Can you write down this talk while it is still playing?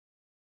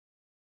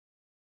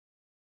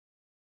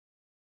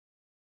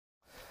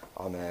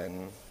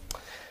Amen.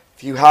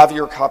 If you have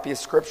your copy of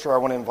Scripture, I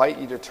want to invite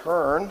you to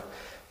turn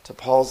to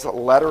Paul's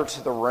letter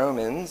to the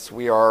Romans.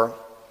 We are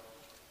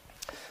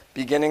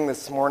beginning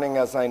this morning,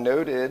 as I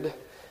noted,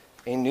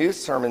 a new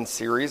sermon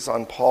series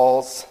on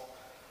Paul's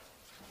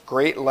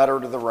great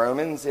letter to the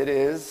Romans. It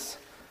is,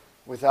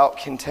 without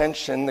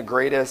contention, the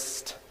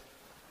greatest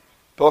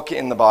book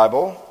in the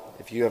Bible.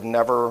 If you have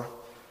never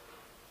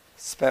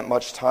spent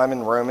much time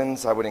in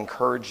Romans, I would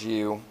encourage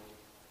you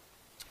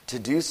to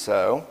do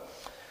so.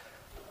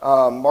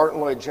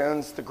 Martin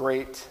Lloyd-Jones,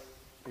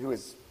 who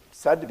is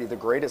said to be the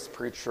greatest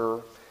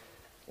preacher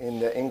in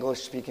the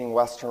English-speaking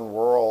Western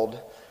world,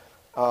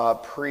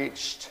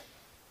 preached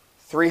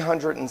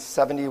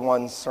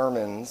 371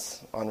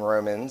 sermons on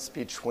Romans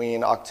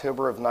between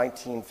October of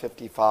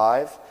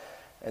 1955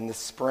 and the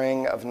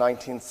spring of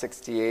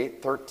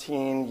 1968,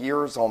 13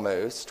 years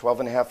almost, 12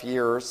 and a half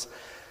years.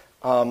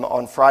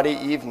 On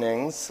Friday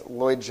evenings,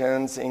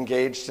 Lloyd-Jones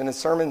engaged in a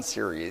sermon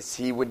series.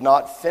 He would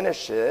not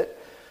finish it,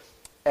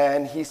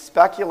 and he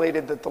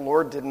speculated that the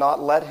Lord did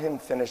not let him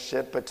finish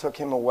it, but took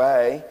him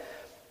away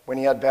when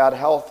he had bad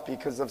health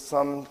because of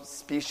some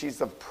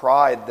species of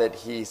pride that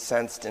he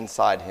sensed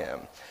inside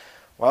him.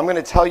 Well, I'm going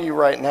to tell you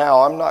right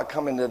now, I'm not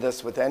coming to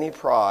this with any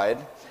pride,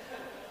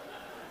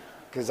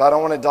 because I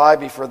don't want to die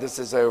before this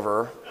is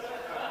over.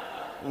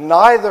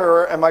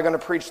 Neither am I going to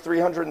preach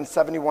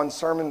 371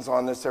 sermons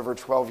on this over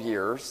 12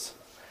 years.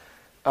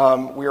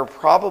 We are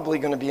probably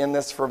going to be in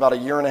this for about a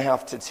year and a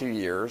half to 2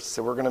 years,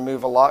 so we're going to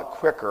move a lot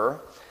quicker.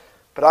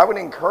 But I would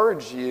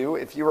encourage you,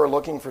 if you are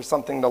looking for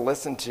something to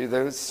listen to,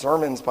 those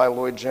sermons by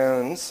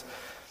Lloyd-Jones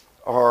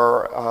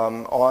are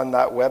on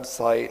that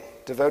website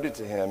devoted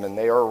to him, and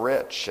they are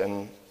rich,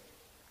 and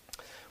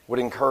would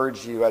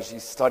encourage you as you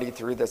study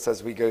through this,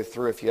 as we go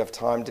through, if you have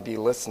time to be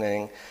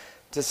listening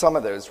to some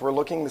of those. We're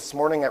looking this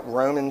morning at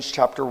Romans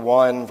chapter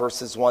 1,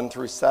 verses 1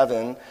 through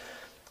 7.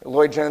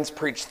 Lloyd-Jones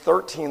preached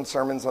 13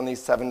 sermons on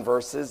these 7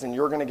 verses, and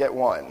you're going to get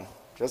one,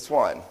 just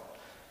one.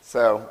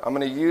 So I'm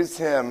going to use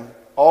him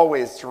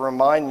always to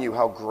remind you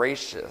how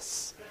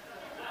gracious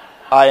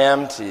I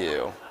am to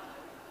you,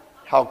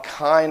 how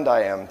kind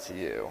I am to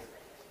you,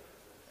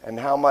 and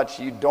how much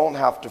you don't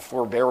have to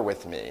forbear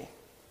with me.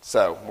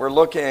 So we're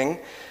looking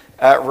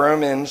at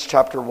Romans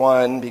chapter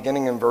 1,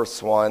 beginning in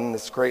verse 1,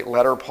 this great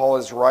letter Paul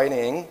is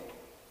writing.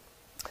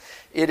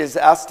 It is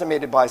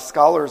estimated by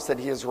scholars that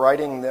he is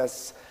writing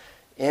this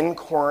in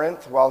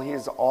Corinth while he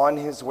is on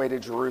his way to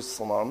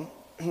Jerusalem.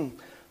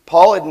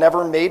 Paul had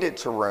never made it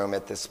to Rome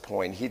at this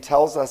point. He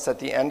tells us at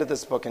the end of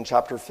this book in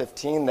chapter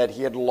 15 that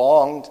he had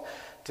longed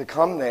to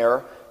come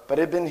there, but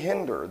had been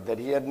hindered, that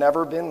he had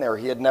never been there.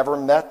 He had never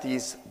met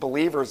these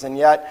believers, and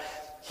yet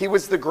he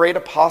was the great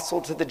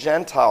apostle to the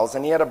Gentiles,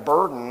 and he had a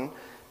burden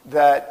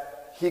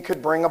that he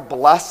could bring a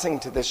blessing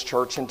to this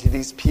church and to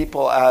these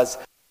people as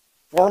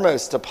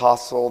foremost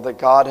apostle that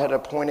God had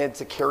appointed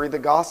to carry the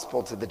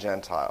gospel to the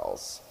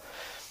Gentiles.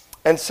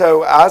 And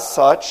so, as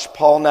such,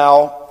 Paul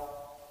now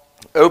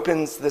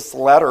opens this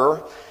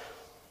letter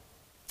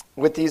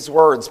with these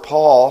words: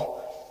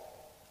 Paul,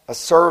 a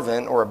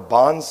servant or a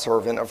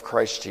bondservant of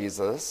Christ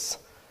Jesus,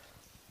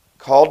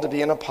 called to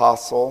be an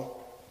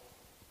apostle,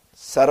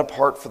 set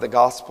apart for the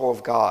gospel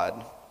of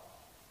God,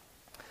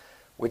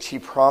 which he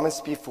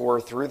promised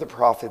before through the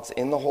prophets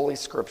in the Holy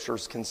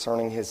Scriptures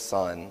concerning his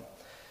Son,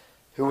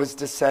 who was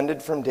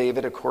descended from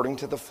David according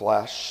to the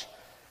flesh,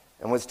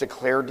 and was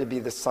declared to be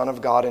the Son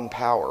of God in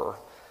power,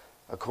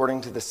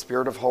 according to the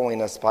Spirit of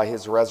holiness by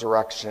his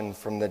resurrection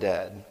from the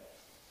dead,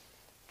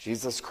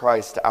 Jesus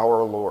Christ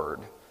our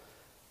Lord,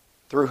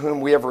 through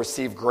whom we have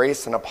received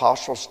grace and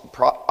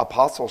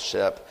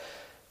apostleship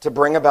to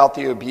bring about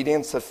the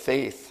obedience of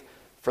faith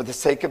for the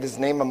sake of his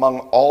name among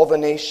all the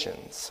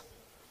nations,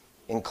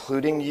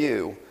 including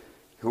you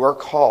who are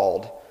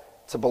called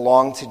to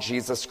belong to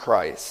Jesus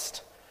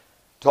Christ.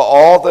 To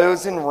all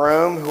those in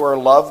Rome who are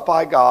loved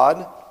by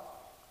God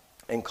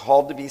and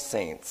called to be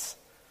saints,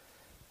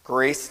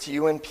 grace to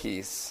you and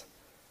peace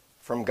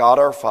from God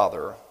our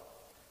Father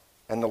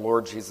and the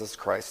Lord Jesus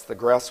Christ. The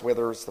grass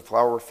withers, the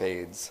flower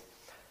fades,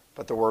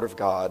 but the word of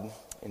God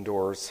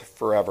endures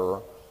forever.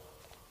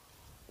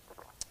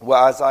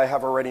 Well, as I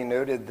have already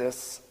noted,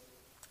 this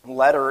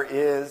letter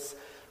is,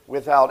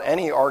 without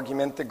any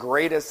argument, the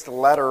greatest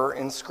letter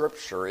in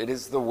Scripture. It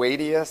is the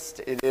weightiest.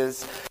 It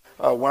is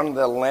one of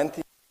the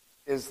lengthiest.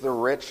 It is the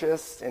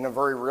richest. In a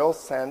very real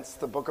sense,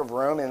 the book of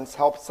Romans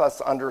helps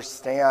us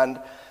understand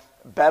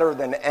better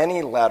than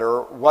any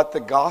letter what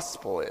the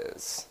gospel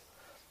is.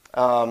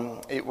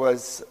 It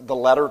was the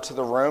letter to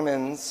the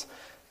Romans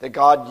that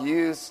God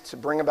used to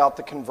bring about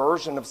the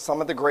conversion of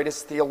some of the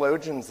greatest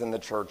theologians in the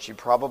church. You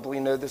probably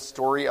know the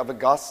story of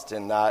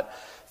Augustine, that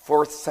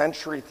 4th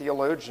century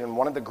theologian,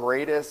 one of the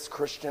greatest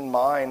Christian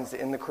minds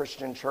in the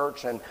Christian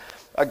church. And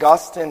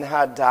Augustine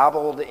had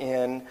dabbled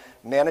in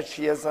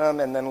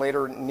Manichaeism and then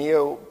later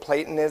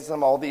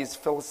Neoplatonism, all these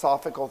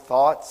philosophical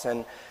thoughts.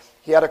 And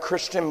he had a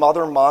Christian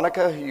mother,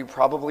 Monica, who you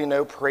probably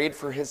know prayed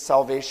for his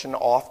salvation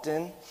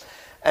often.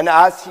 And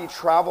as he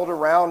traveled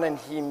around and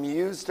he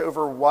mused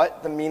over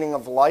what the meaning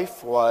of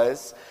life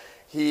was,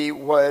 He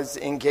was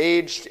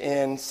engaged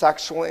in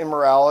sexual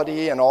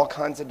immorality and all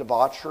kinds of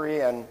debauchery,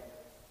 and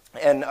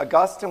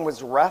Augustine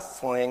was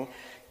wrestling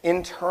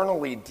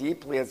internally,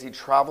 deeply, as he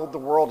traveled the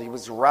world. He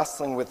was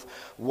wrestling with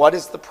what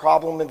is the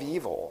problem of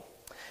evil.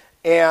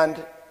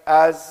 And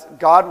as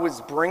God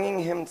was bringing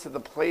him to the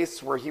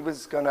place where he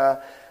was going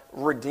to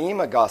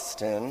redeem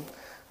Augustine,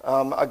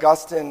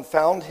 Augustine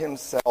found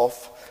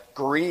himself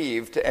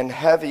grieved and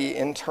heavy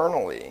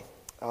internally.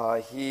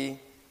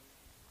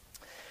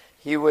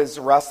 He was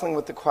wrestling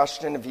with the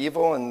question of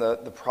evil and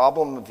the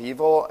problem of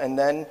evil, and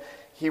then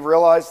he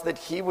realized that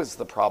he was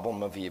the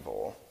problem of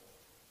evil.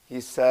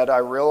 He said, I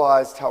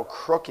realized how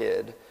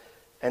crooked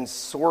and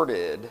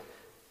sordid,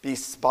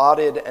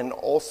 bespotted and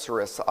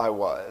ulcerous I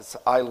was.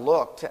 I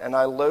looked and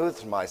I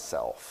loathed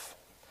myself.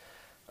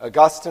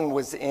 Augustine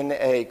was in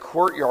a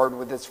courtyard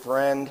with his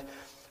friend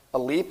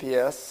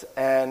Alypius,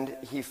 and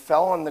he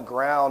fell on the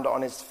ground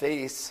on his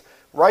face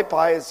right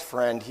by his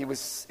friend. He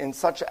was in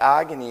such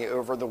agony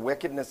over the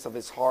wickedness of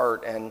his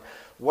heart and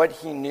what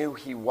he knew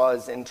he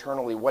was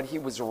internally, what he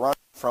was running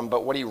from,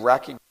 but what he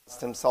recognized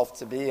himself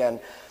to be. And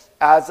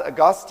as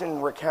Augustine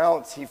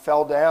recounts, he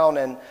fell down,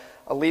 and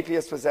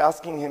Alypius was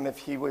asking him if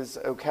he was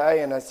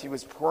okay, and as he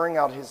was pouring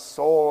out his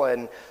soul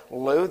and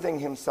loathing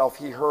himself,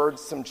 he heard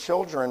some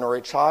children or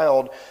a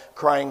child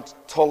crying,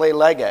 "Tolle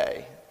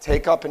lege,"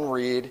 take up and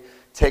read,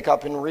 take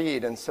up and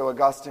read. And so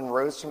Augustine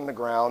rose from the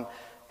ground,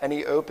 and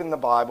he opened the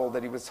Bible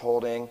that he was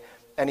holding,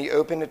 and he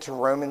opened it to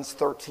Romans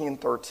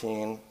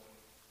 13:13,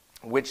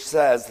 which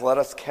says, let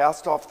us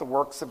cast off the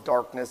works of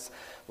darkness,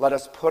 let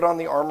us put on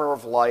the armor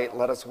of light,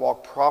 let us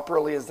walk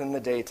properly as in the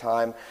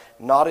daytime,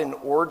 not in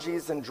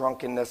orgies and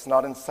drunkenness,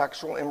 not in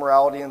sexual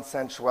immorality and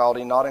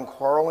sensuality, not in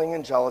quarreling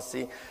and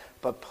jealousy,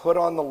 but put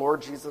on the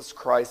Lord Jesus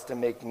Christ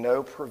and make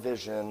no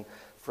provision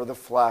for the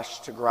flesh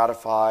to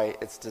gratify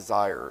its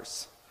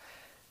desires.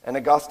 And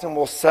Augustine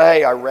will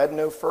say, I read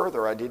no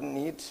further, I didn't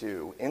need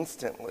to.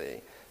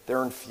 Instantly,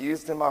 there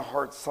infused in my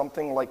heart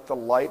something like the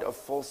light of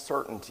full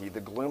certainty. The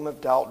gloom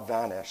of doubt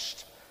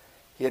vanished.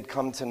 He had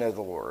come to know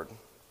the Lord.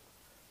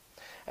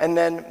 And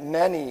then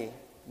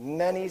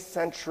many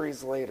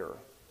centuries later,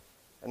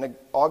 an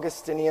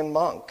Augustinian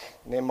monk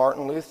named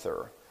Martin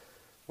Luther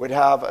would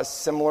have a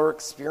similar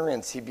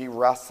experience. He'd be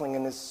wrestling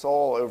in his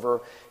soul over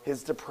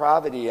his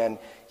depravity, and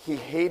he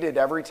hated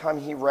every time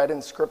he read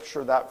in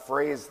Scripture that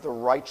phrase, the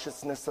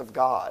righteousness of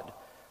God,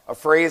 a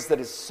phrase that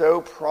is so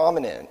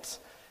prominent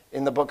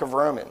in the book of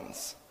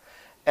Romans.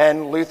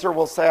 And Luther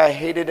will say, I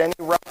hated any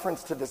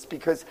reference to this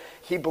because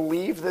he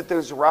believed that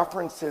those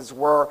references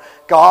were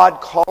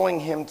God calling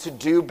him to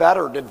do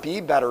better, to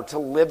be better, to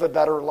live a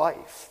better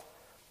life.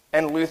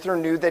 And Luther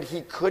knew that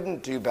he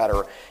couldn't do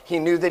better. He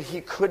knew that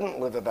he couldn't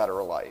live a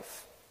better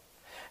life.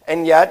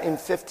 And yet, in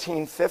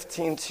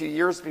 1515, 2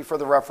 years before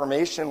the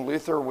Reformation,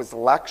 Luther was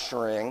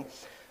lecturing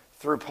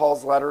through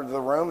Paul's letter to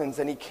the Romans,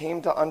 and he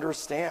came to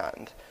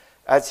understand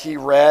as he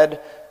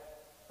read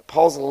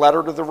Paul's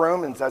letter to the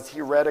Romans, as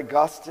he read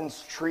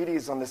Augustine's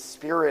treatise on the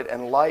spirit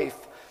and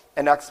life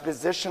and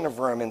exposition of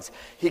Romans,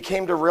 he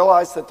came to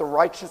realize that the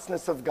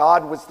righteousness of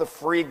God was the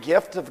free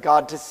gift of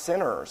God to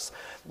sinners,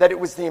 that it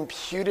was the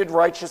imputed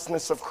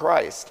righteousness of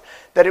Christ,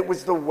 that it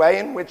was the way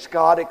in which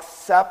God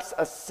accepts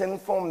a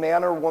sinful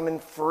man or woman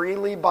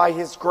freely by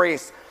his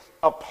grace,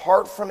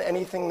 apart from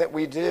anything that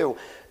we do.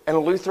 And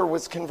Luther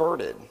was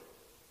converted,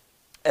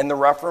 and the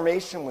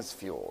Reformation was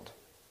fueled.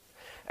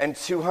 And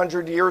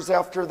 200 years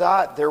after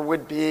that, there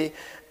would be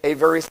a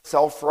very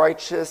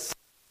self-righteous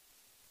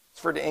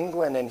Oxford,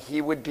 England, and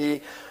he would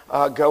be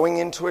going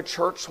into a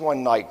church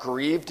one night,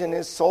 grieved in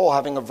his soul,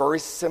 having a very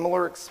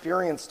similar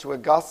experience to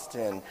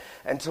Augustine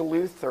and to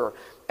Luther.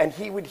 And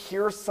he would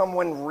hear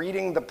someone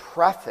reading the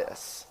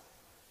preface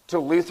to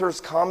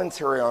Luther's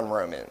commentary on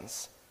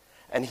Romans.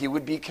 And he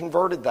would be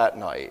converted that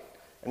night.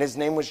 And his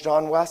name was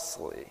John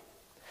Wesley.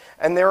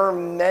 And there are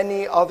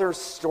many other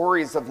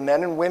stories of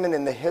men and women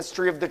in the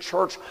history of the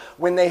church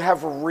when they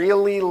have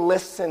really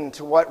listened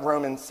to what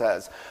Romans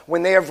says,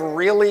 when they have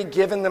really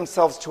given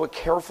themselves to a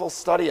careful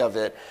study of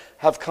it,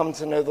 have come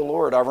to know the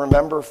Lord. I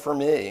remember for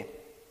me,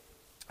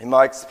 in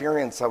my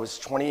experience, I was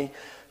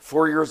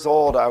 24 years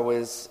old. I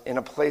was in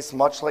a place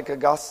much like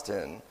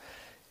Augustine,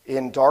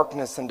 in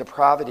darkness and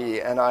depravity,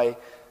 and I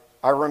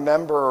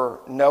remember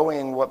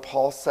knowing what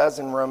Paul says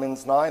in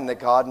Romans 9,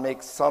 that God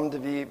makes some to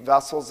be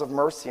vessels of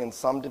mercy and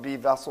some to be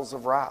vessels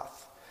of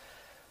wrath.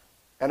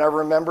 And I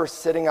remember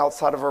sitting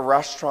outside of a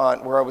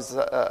restaurant where I was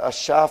a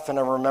chef, and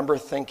I remember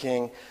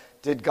thinking,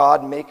 did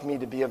God make me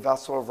to be a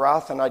vessel of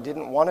wrath? And I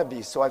didn't want to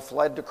be, so I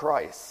fled to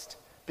Christ.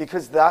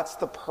 Because that's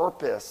the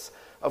purpose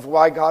of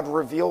why God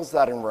reveals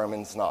that in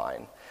Romans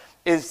 9,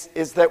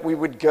 is that we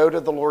would go to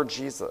the Lord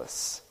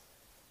Jesus,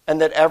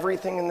 and that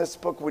everything in this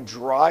book would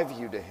drive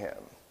you to him.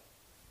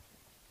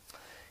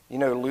 You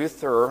know,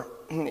 Luther,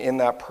 in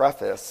that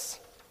preface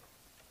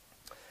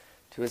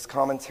to his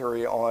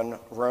commentary on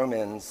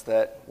Romans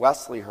that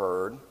Wesley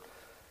heard,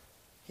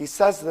 he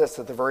says this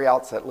at the very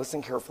outset.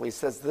 Listen carefully. He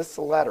says, this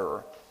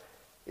letter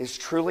is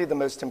truly the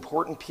most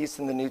important piece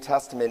in the New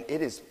Testament.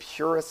 It is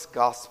purest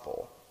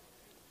gospel.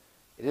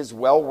 It is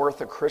well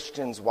worth a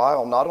Christian's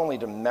while not only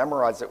to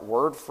memorize it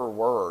word for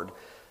word,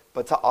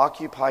 but to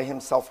occupy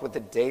himself with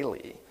it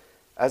daily,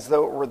 as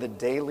though it were the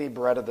daily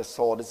bread of the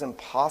soul. It is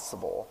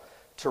impossible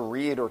to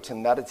read or to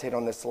meditate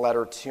on this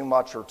letter too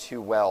much or too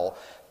well.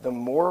 The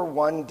more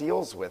one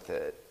deals with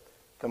it,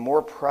 the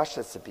more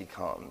precious it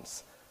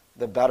becomes,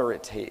 the better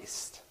it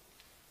tastes.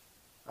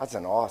 That's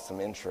an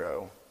awesome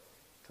intro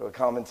to a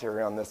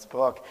commentary on this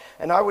book.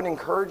 And I would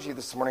encourage you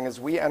this morning as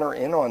we enter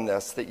in on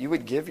this, that you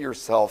would give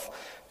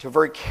yourself to a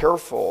very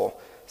careful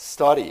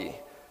study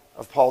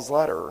of Paul's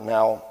letter.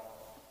 Now,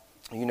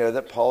 you know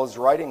that Paul is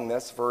writing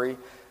this very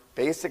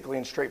basically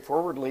and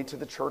straightforwardly to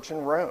the church in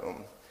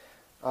Rome.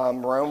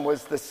 Rome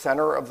was the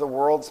center of the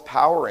world's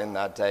power in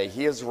that day.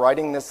 He is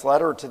writing this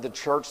letter to the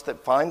church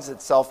that finds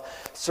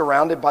itself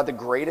surrounded by the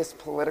greatest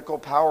political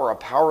power, a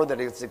power that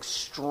is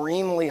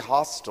extremely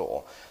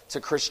hostile to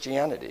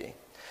Christianity.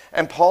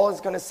 And Paul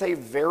is going to say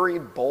very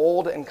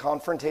bold and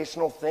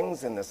confrontational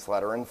things in this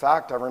letter. In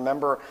fact, I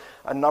remember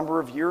a number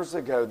of years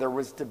ago, there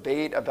was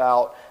debate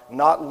about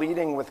not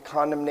leading with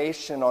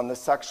condemnation on the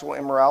sexual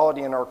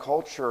immorality in our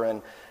culture.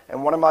 And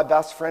one of my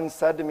best friends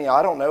said to me,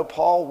 I don't know,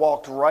 Paul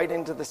walked right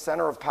into the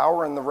center of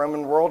power in the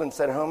Roman world and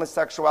said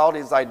homosexuality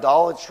is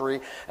idolatry,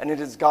 and it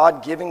is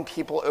God giving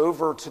people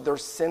over to their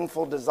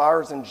sinful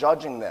desires and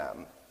judging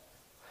them.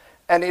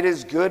 And it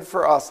is good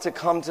for us to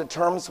come to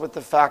terms with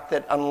the fact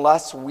that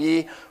unless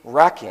we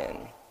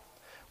reckon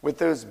with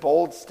those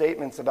bold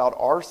statements about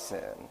our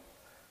sin,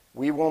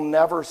 we will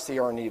never see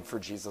our need for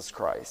Jesus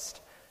Christ,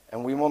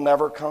 and we will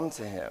never come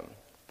to him.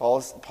 Paul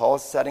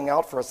is setting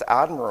out for us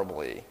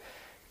admirably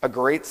a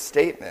great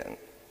statement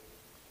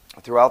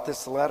throughout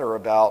this letter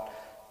about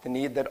the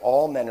need that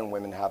all men and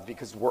women have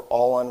because we're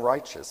all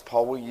unrighteous.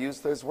 Paul will use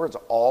those words,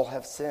 all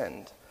have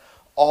sinned.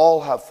 All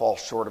have fallen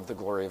short of the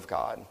glory of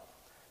God.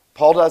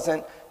 Paul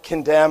doesn't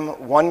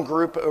condemn one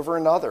group over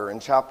another.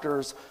 In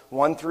chapters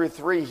 1 through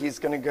 3, he's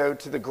going to go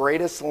to the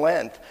greatest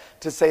length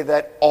to say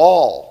that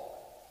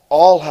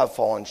all have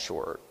fallen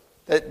short.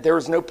 That there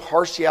is no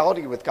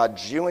partiality with God,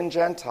 Jew and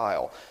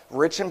Gentile,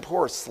 rich and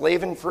poor,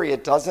 slave and free,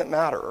 it doesn't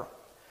matter.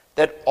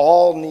 That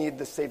all need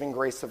the saving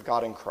grace of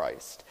God in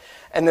Christ.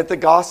 And that the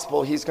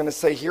gospel, he's going to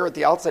say here at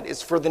the outset,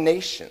 is for the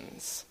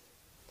nations.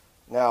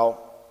 Now,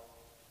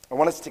 I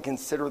want us to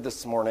consider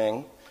this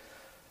morning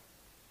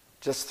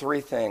just 3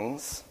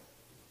 things.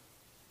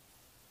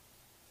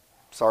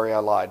 Sorry, I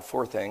lied.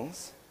 4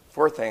 things.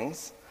 4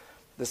 things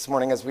this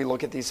morning as we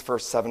look at these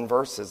first 7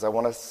 verses. I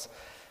want us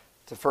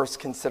to first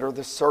consider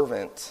the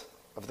servant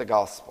of the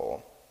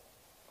gospel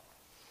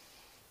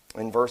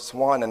in verse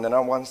 1, and then I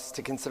want us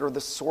to consider the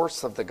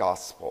source of the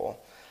gospel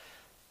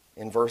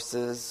in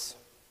verses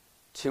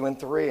 2 and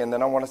 3, and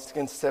then I want us to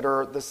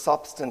consider the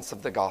substance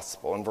of the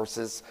gospel in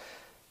verses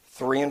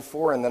 3 and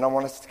 4, and then I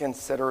want us to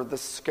consider the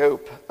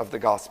scope of the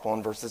gospel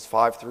in verses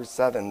 5 through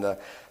 7, the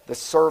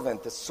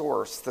servant, the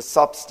source, the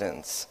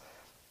substance,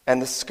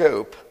 and the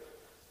scope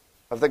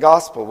of the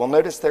gospel. Well,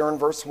 notice there in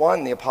verse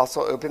 1, the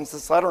apostle opens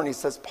this letter and he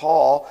says,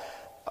 Paul,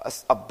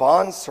 a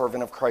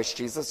bondservant of Christ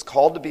Jesus,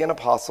 called to be an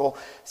apostle,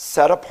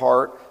 set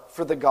apart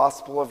for the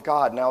gospel of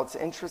God. Now, it's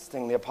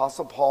interesting, the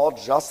apostle Paul,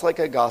 just like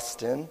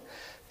Augustine,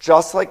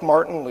 just like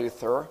Martin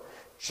Luther,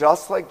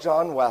 just like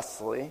John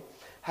Wesley,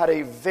 had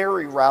a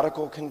very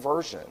radical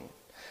conversion.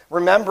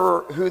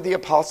 Remember who the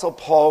apostle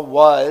Paul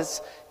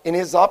was in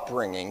his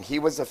upbringing. He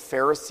was a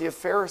Pharisee of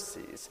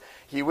Pharisees.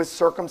 He was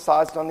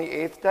circumcised on the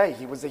 8th day.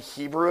 He was a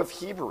Hebrew of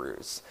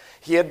Hebrews.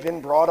 He had been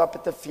brought up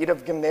at the feet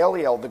of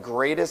Gamaliel, the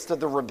greatest of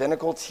the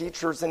rabbinical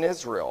teachers in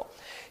Israel.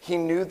 He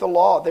knew the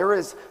law. There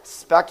is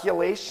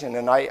speculation,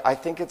 and I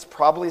think it's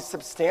probably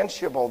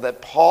substantiable,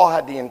 that Paul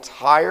had the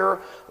entire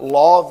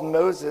law of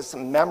Moses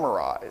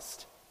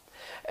memorized.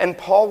 And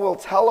Paul will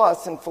tell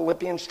us in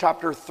Philippians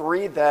chapter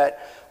 3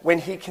 that when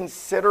he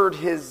considered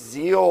his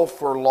zeal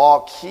for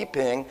law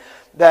keeping,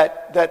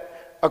 that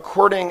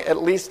according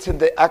at least to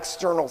the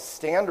external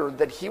standard,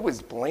 that he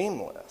was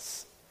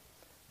blameless,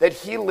 that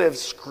he lived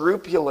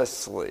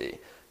scrupulously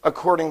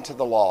according to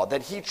the law,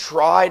 that he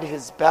tried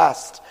his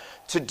best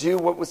to do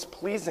what was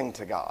pleasing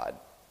to God.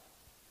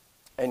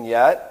 And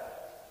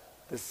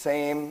yet, the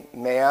same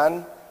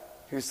man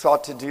who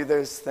sought to do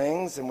those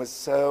things and was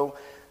so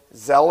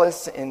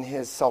zealous in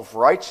his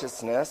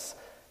self-righteousness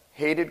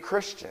hated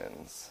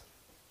Christians.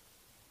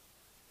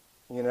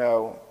 You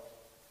know,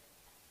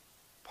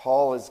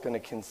 Paul is going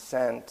to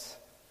consent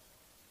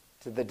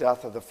to the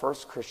death of the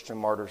first Christian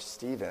martyr,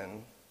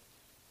 Stephen.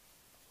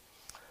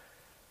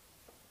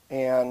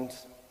 And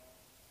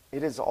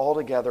it is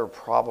altogether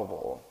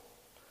probable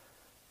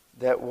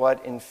that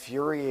what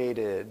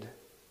infuriated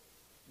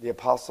the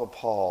Apostle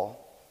Paul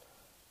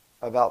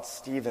about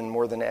Stephen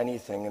more than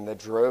anything, and that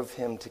drove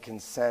him to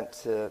consent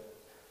to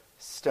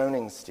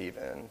stoning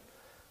Stephen,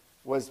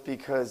 was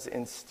because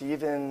in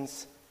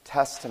Stephen's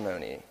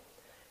testimony,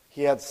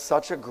 he had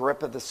such a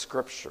grip of the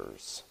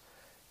scriptures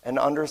and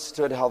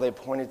understood how they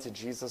pointed to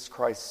Jesus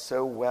Christ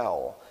so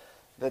well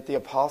that the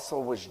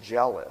apostle was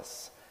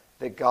jealous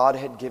that God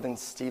had given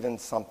Stephen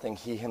something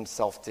he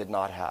himself did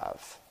not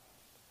have.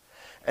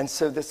 And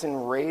so this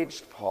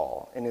enraged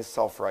Paul in his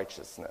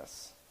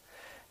self-righteousness.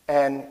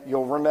 And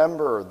you'll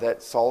remember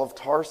that Saul of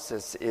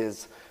Tarsus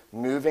is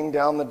moving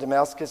down the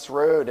Damascus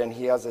road, and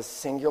he has a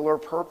singular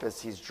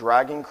purpose. He's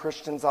dragging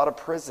Christians out of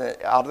prison,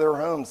 out of their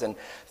homes, and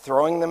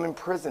throwing them in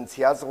prisons.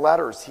 He has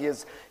letters.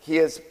 He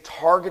is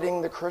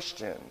targeting the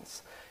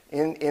Christians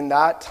in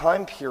that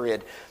time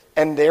period.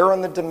 And there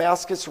on the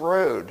Damascus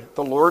road,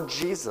 the Lord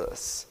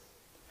Jesus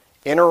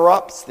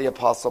interrupts the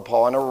Apostle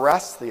Paul and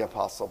arrests the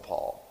Apostle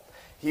Paul.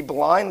 He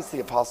blinds the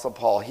Apostle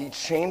Paul. He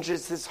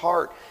changes his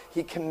heart.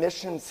 He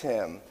commissions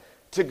him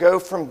to go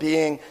from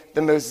being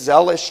the most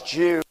zealous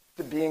Jew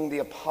to being the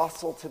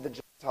apostle to the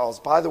Gentiles.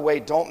 By the way,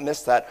 don't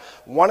miss that.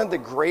 One of the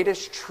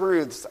greatest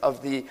truths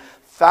of the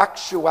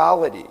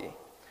factuality,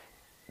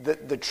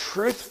 the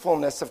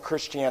truthfulness of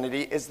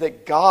Christianity, is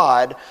that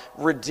God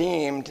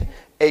redeemed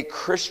a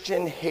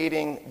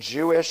Christian-hating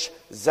Jewish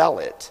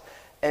zealot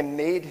and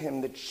made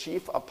him the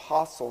chief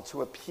apostle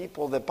to a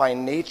people that by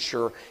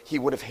nature he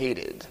would have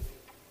hated.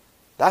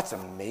 That's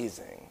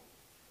amazing.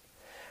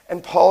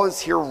 And Paul is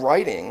here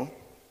writing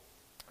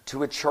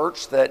to a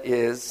church that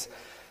is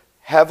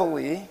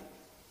heavily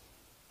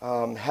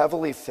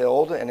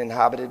filled and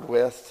inhabited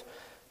with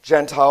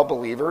Gentile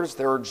believers.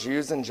 There are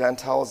Jews and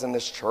Gentiles in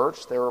this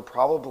church. There are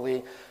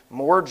probably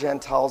more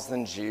Gentiles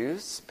than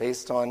Jews,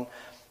 based on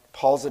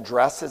Paul's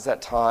addresses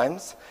at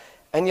times.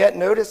 And yet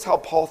notice how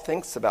Paul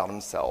thinks about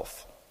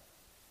himself.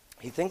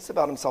 He thinks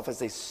about himself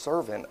as a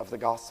servant of the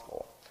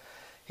gospel.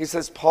 He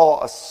says,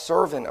 Paul, a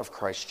servant of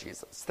Christ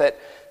Jesus. That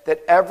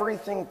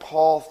everything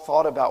Paul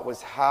thought about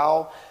was,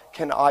 how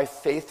can I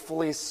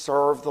faithfully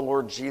serve the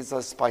Lord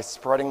Jesus by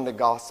spreading the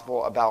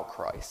gospel about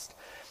Christ?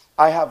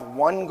 I have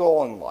one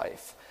goal in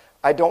life.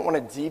 I don't want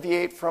to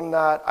deviate from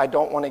that. I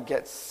don't want to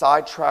get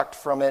sidetracked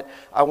from it.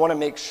 I want to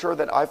make sure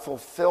that I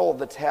fulfill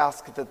the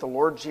task that the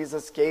Lord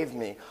Jesus gave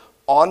me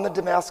on the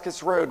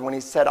Damascus road when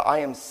he said, I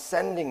am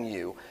sending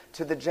you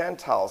to the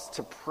Gentiles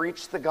to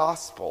preach the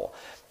gospel,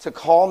 to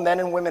call men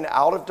and women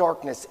out of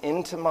darkness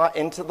into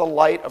the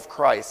light of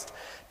Christ,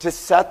 to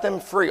set them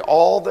free,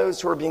 all those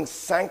who are being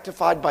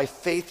sanctified by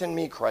faith in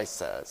me, Christ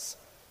says.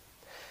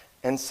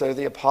 And so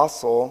the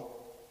apostle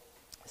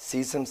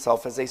sees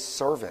himself as a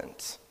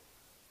servant,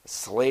 a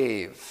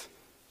slave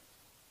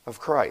of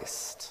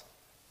Christ.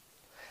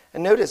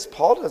 And notice,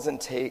 Paul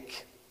doesn't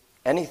take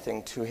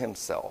anything to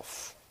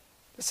himself.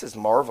 This is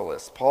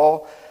marvelous.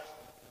 Paul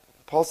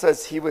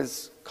says he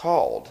was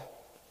called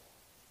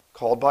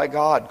by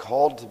God,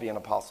 called to be an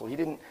apostle. He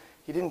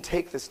didn't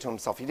take this to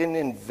himself. He didn't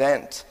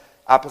invent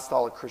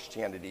apostolic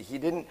Christianity. He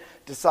didn't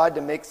decide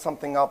to make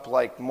something up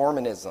like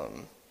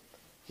Mormonism.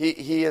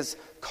 He is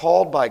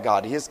called by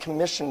God. He is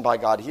commissioned by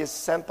God. He is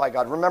sent by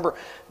God. Remember,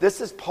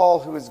 this is Paul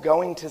who is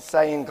going to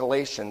say in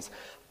Galatians,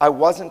 I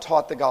wasn't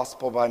taught the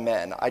gospel by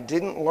men. I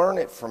didn't learn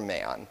it from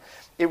man.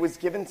 It was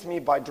given to me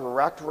by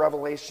direct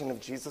revelation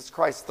of Jesus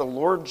Christ. The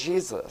Lord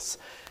Jesus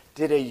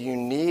did a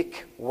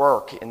unique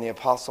work in the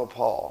Apostle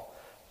Paul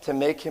to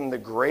make him the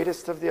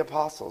greatest of the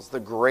apostles, the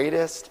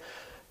greatest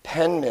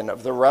penman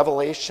of the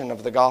revelation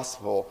of the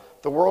gospel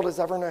the world has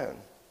ever known.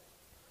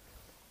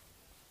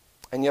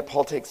 And yet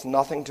Paul takes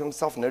nothing to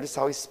himself. Notice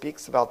how he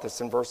speaks about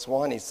this in verse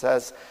 1. He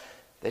says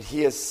that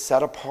he is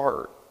set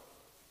apart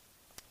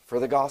for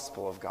the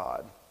gospel of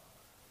God.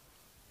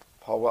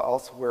 Paul will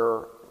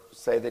elsewhere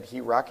say that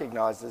he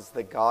recognizes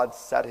that God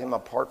set him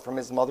apart from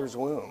his mother's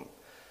womb,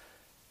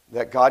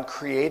 that God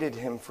created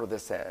him for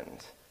this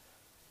end,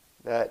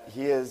 that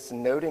he is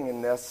noting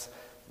in this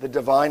the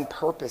divine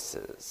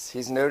purposes.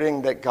 He's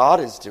noting that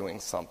God is doing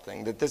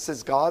something, that this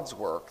is God's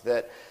work,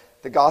 that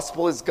the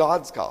gospel is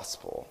God's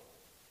gospel.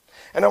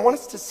 And I want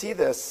us to see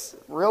this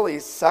really,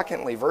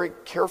 secondly, very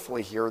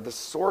carefully here, the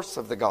source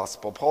of the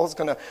gospel. Paul's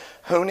going to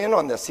hone in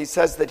on this. He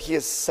says that he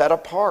is set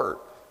apart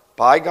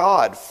by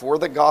God for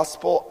the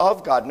gospel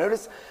of God.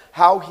 Notice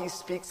how he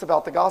speaks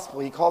about the gospel.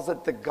 He calls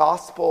it the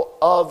gospel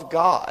of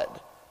God.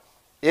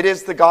 It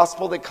is the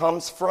gospel that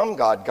comes from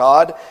God.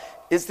 God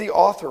is the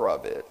author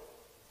of it.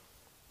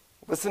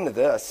 Listen to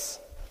this.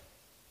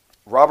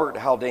 Robert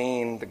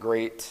Haldane, the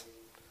great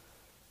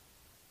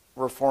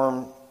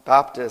Reformed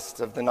Baptist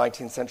of the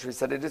 19th century,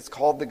 said it is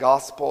called the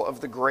gospel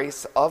of the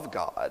grace of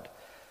God,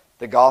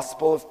 the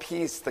gospel of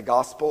peace, the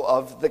gospel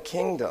of the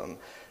kingdom,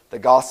 the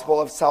gospel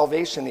of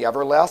salvation, the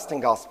everlasting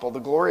gospel, the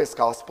glorious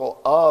gospel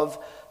of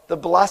the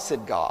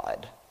blessed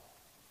God.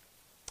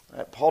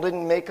 Paul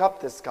didn't make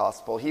up this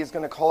gospel. He is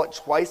going to call it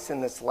twice in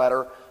this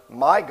letter,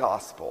 my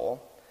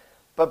gospel.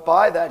 But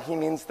by that he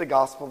means the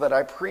gospel that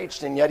I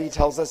preached, and yet he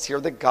tells us here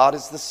that God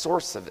is the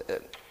source of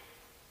it.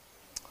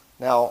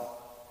 Now,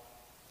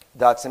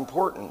 that's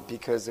important,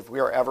 because if we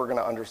are ever going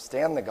to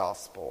understand the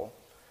gospel,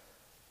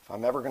 if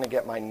I'm ever going to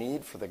get my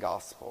need for the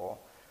gospel,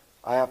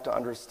 I have to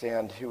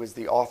understand who is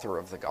the author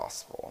of the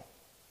gospel.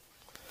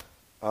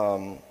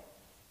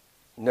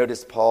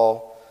 Notice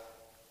Paul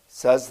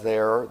says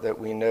there that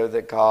we know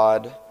that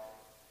God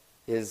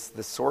is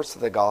the source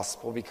of the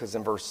gospel because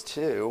in verse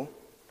 2,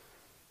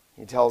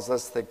 he tells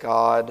us that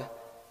God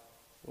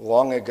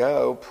long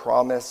ago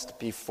promised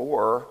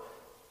before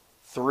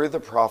through the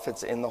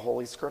prophets in the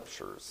Holy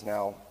Scriptures.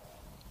 Now,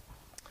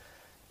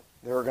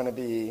 there are going to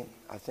be,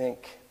 I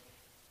think,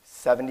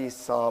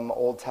 70-some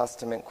Old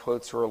Testament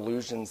quotes or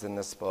allusions in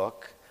this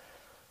book.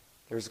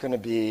 There's going to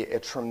be a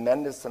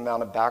tremendous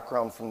amount of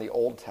background from the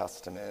Old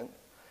Testament.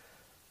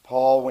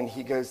 Paul, when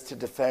he goes to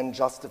defend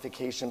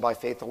justification by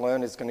faith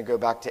alone, is going to go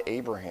back to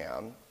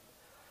Abraham.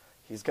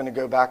 He's going to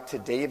go back to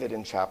David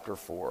in chapter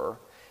 4.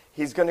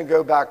 He's going to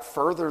go back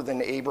further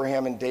than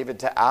Abraham and David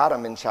to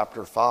Adam in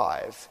chapter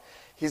 5.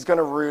 He's going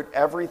to root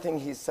everything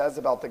he says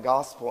about the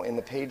gospel in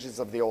the pages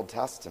of the Old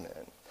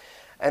Testament.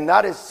 And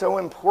that is so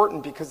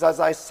important because, as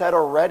I said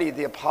already,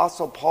 the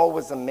Apostle Paul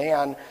was a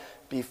man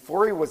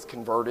before he was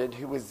converted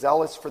who was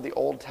zealous for the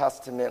Old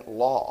Testament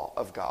law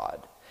of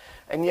God.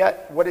 And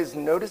yet, what is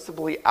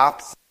noticeably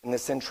absent in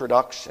this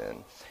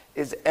introduction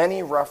is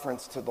any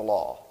reference to the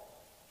law.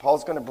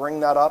 Paul's going to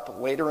bring that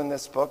up later in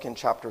this book in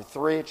chapter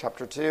 3,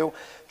 chapter 2,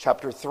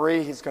 chapter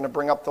 3. He's going to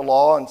bring up the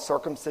law and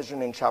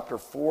circumcision in chapter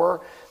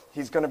 4.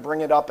 He's going to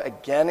bring it up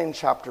again in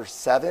chapter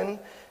 7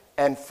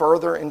 and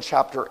further in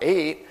chapter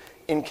 8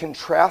 in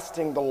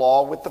contrasting the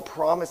law with the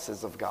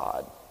promises of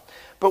God.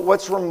 But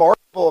what's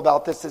remarkable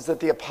about this is that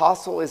the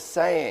apostle is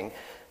saying,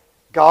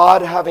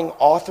 God, having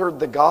authored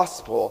the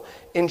gospel,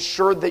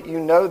 ensured that you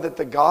know that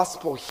the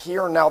gospel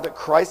here, now that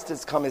Christ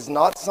has come, is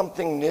not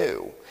something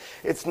new.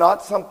 It's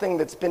not something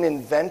that's been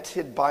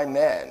invented by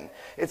men.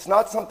 It's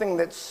not something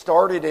that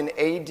started in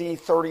AD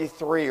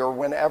 33 or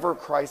whenever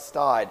Christ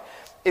died.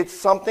 It's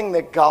something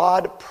that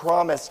God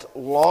promised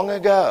long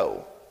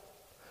ago,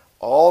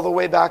 all the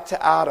way back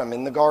to Adam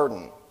in the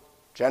garden.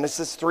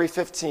 Genesis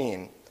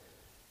 3:15.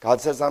 God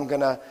says, I'm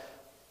going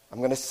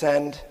to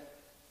send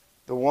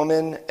the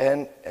woman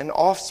and an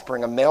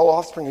offspring, a male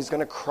offspring, who's going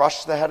to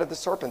crush the head of the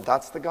serpent.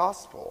 That's the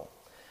gospel.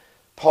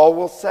 Paul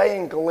will say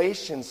in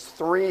Galatians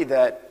 3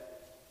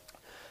 that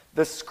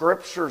the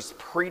scriptures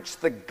preach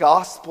the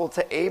gospel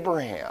to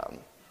Abraham.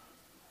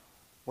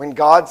 When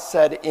God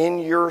said, in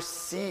your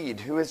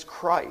seed, who is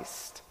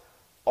Christ,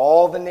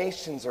 all the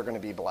nations are going to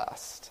be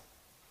blessed.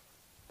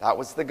 That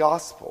was the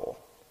gospel.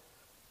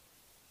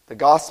 The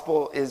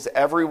gospel is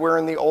everywhere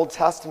in the Old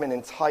Testament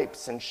in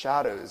types and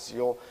shadows.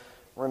 You'll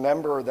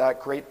remember that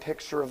great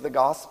picture of the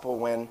gospel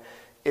when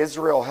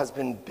Israel has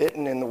been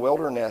bitten in the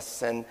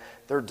wilderness and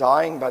they're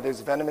dying by those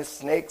venomous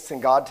snakes,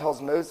 and God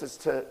tells Moses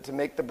to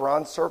make the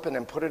bronze serpent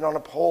and put it on a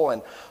pole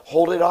and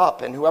hold it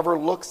up, and whoever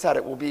looks at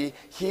it will be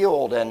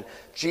healed. And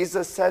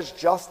Jesus says,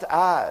 just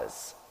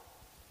as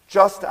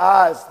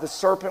the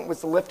serpent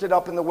was lifted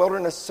up in the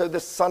wilderness, so the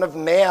Son of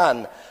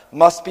Man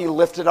must be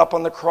lifted up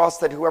on the cross,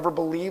 that whoever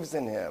believes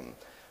in him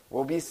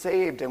will be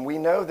saved. And we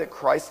know that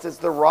Christ is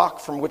the rock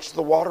from which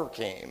the water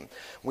came.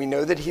 We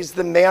know that he's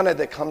the manna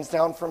that comes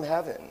down from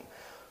heaven.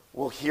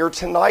 We'll hear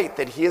tonight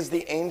that he is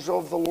the angel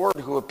of the Lord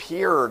who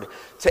appeared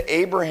to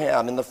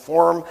Abraham in the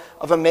form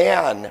of a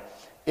man.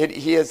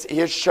 He is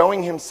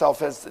showing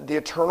himself as the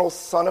eternal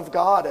Son of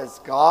God, as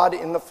God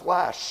in the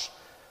flesh.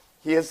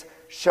 He is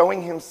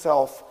showing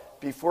himself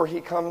before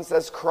he comes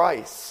as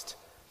Christ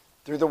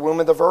through the womb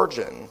of the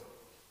Virgin.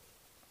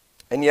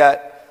 And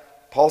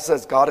yet, Paul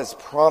says God has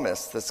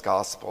promised this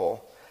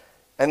gospel,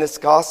 and this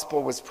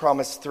gospel was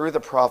promised through the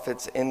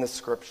prophets in the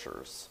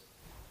scriptures.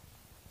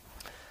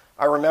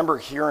 I remember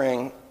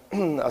hearing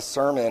a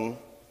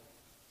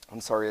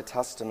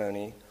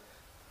testimony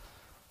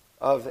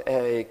of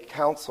a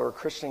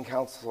Christian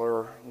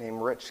counselor named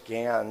Rich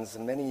Gans.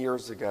 And many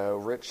years ago,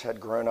 Rich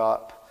had grown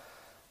up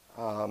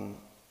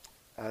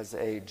as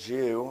a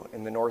Jew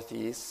in the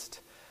Northeast,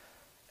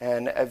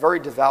 and a very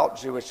devout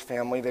Jewish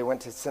family. They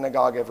went to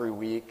synagogue every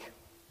week.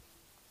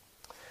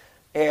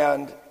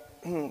 And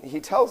he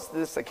tells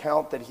this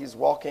account that he's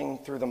walking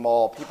through the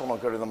mall. People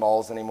don't go to the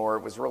malls anymore.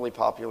 It was really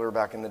popular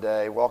back in the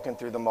day. Walking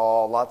through the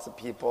mall, lots of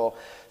people.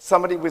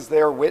 Somebody was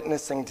there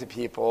witnessing to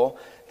people.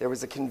 There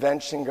was a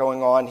convention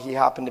going on he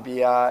happened to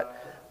be at.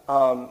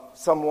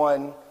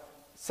 Someone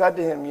said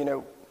to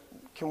him,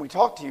 can we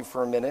talk to you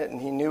for a minute? And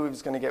he knew he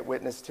was going to get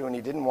witnessed to, and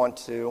he didn't want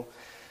to.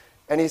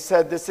 And he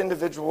said this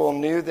individual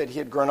knew that he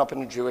had grown up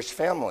in a Jewish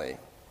family.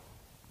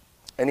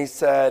 And he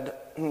said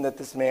that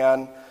this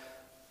man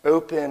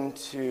open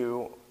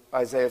to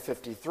Isaiah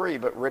 53,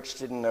 but Rich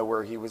didn't know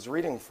where he was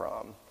reading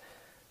from.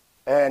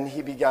 And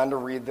he began to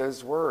read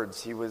those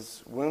words. He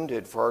was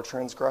wounded for our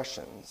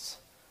transgressions.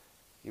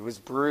 He was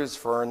bruised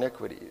for our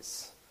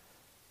iniquities.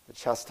 The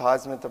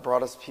chastisement that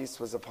brought us peace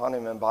was upon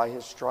him, and by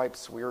his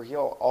stripes we are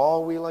healed.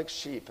 All we like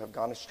sheep have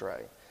gone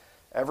astray.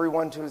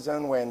 Everyone to his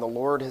own way, and the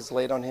Lord has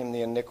laid on him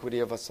the iniquity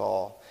of us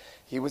all.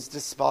 He was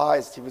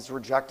despised. He was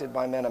rejected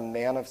by men, a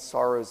man of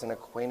sorrows and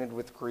acquainted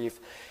with grief.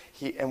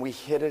 And we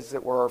hid, as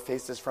it were, our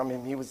faces from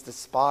him. He was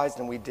despised,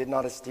 and we did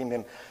not esteem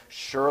him.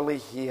 Surely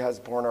he has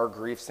borne our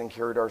griefs and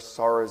carried our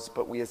sorrows,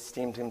 but we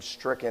esteemed him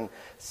stricken,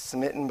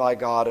 smitten by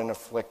God, and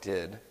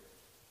afflicted.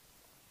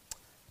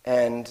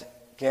 And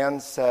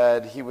Gans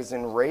said he was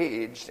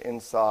enraged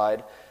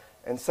inside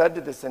and said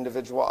to this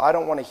individual, I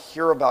don't want to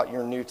hear about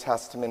your New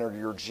Testament or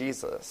your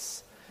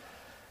Jesus.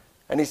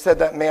 And he said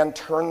that man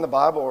turned the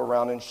Bible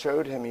around and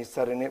showed him, he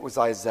said, and it was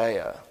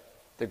Isaiah.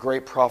 the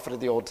great prophet of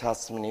the Old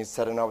Testament. He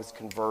said, and I was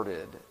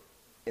converted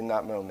in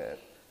that moment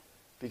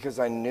because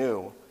I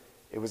knew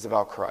it was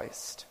about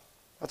Christ.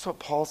 That's what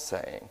Paul's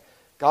saying.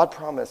 God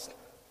promised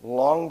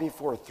long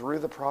before, through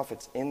the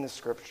prophets in the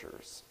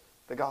scriptures,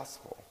 the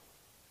gospel.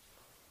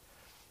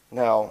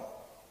 Now,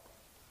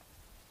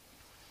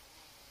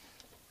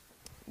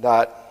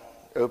 that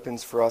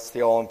opens for us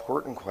the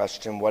all-important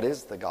question, what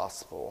is the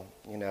gospel?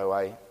 You know,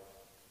 I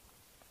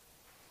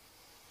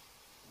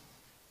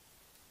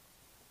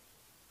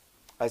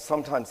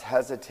sometimes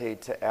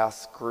hesitate to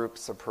ask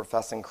groups of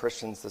professing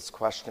Christians this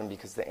question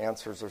because the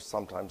answers are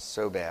sometimes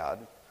so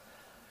bad.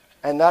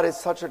 And that is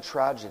such a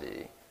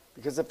tragedy,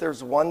 because if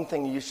there's one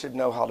thing you should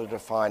know how to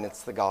define,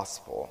 it's the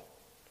gospel.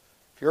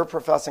 If you're a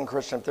professing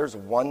Christian, if there's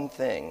one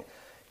thing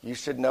you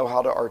should know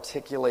how to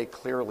articulate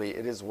clearly,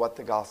 it is what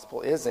the gospel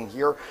is. And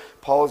here,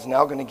 Paul is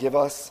now going to give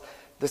us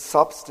the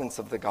substance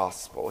of the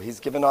gospel. He's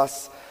given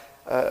us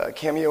a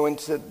cameo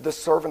into the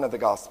servant of the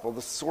gospel,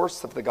 the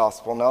source of the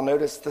gospel. Now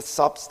notice the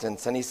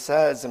substance. And he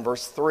says in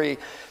verse 3,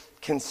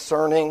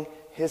 concerning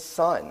his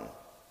son.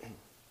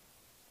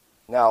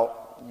 Now,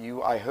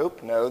 you, I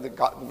hope, know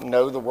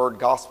the word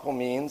gospel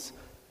means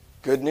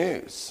good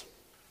news.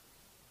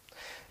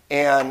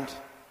 And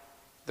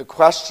the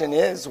question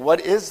is,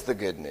 what is the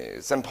good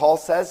news? And Paul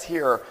says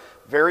here,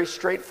 very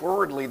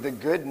straightforwardly, the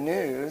good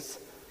news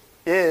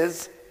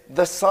is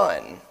the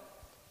Son.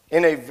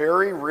 In a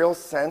very real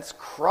sense,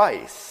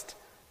 Christ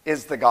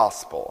is the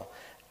gospel.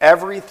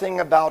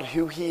 Everything about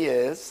who he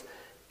is,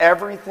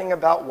 everything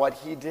about what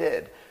he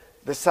did.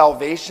 The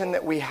salvation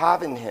that we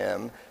have in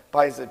him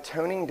by his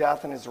atoning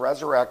death and his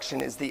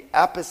resurrection is the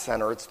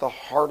epicenter. It's the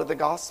heart of the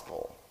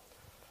gospel.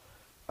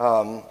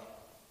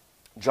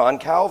 John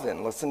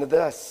Calvin, listen to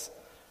this.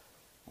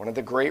 One of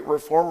the great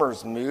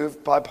reformers,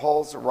 moved by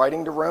Paul's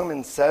writing to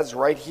Romans, says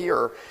right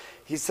here,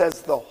 he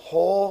says the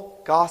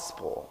whole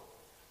gospel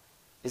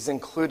is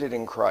included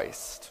in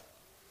Christ.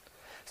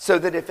 So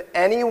that if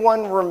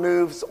anyone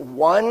removes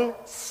one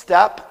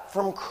step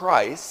from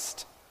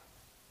Christ,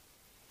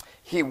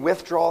 he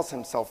withdraws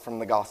himself from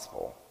the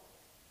gospel.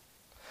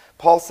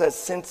 Paul says,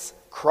 since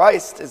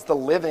Christ is the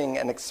living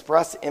and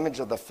express image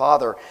of the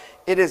Father,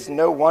 it is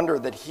no wonder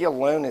that he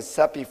alone is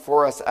set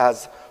before us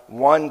as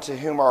one to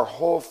whom our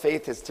whole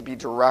faith is to be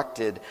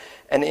directed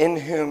and in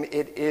whom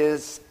it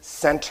is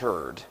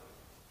centered.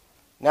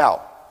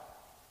 Now,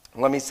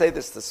 let me say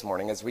this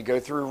morning as we go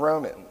through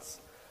Romans.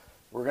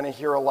 We're going to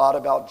hear a lot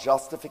about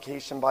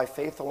justification by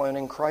faith alone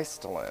in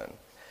Christ alone.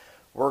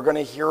 We're going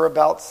to hear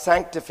about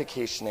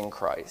sanctification in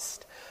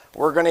Christ.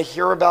 We're going to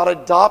hear about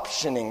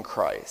adoption in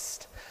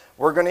Christ.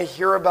 We're going to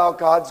hear about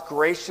God's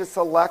gracious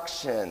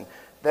election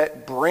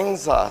that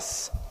brings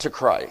us to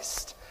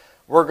Christ.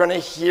 We're going to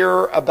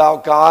hear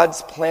about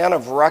God's plan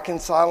of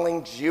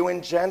reconciling Jew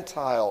and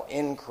Gentile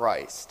in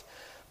Christ.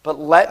 But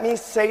let me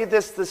say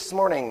this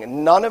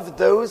morning, none of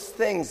those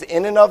things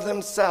in and of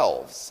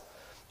themselves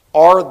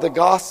are the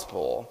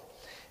gospel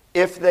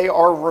if they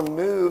are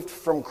removed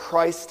from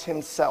Christ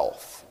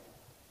himself.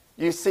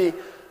 You see,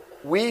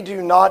 we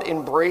do not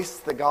embrace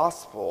the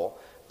gospel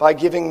by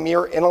giving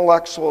mere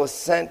intellectual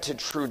assent to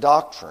true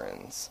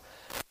doctrines.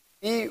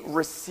 We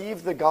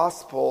receive the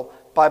gospel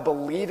by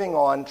believing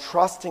on,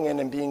 trusting in,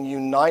 and being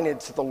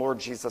united to the Lord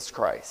Jesus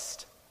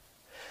Christ.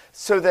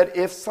 So that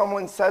if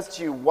someone says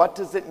to you, what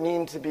does it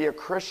mean to be a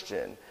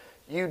Christian?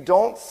 You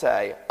don't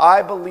say,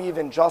 I believe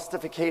in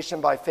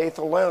justification by faith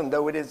alone,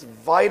 though it is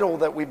vital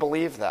that we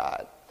believe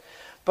that.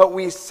 But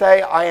we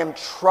say, I am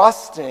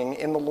trusting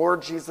in the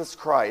Lord Jesus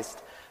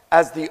Christ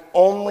as the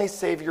only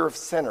Savior of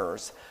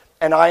sinners,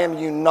 and I am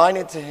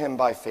united to him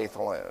by faith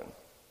alone.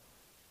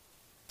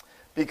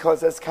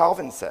 Because as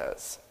Calvin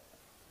says,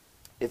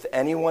 if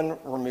anyone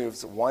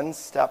removes one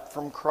step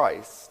from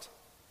Christ,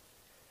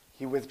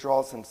 he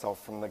withdraws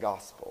himself from the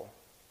gospel.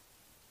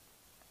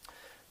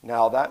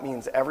 Now that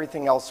means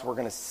everything else we're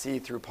going to see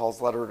through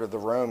Paul's letter to the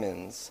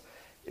Romans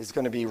is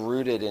going to be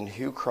rooted in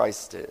who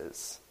Christ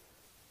is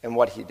and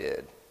what he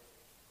did.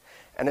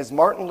 And as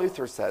Martin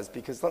Luther says,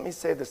 because let me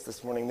say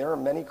this morning, there are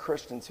many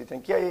Christians who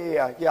think,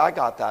 yeah, I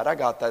got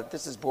that,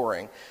 this is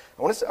boring.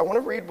 I want to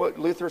read what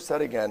Luther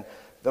said again.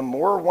 The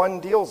more one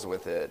deals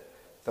with it,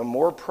 the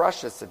more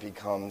precious it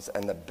becomes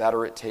and the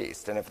better it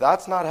tastes. And if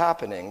that's not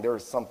happening, there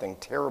is something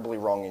terribly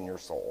wrong in your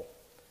soul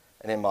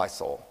and in my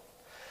soul.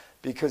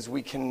 Because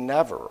we can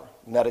never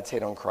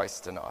meditate on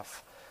Christ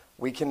enough.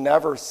 We can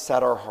never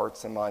set our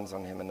hearts and minds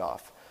on him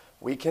enough.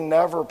 We can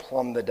never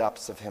plumb the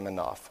depths of him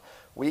enough.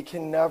 We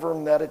can never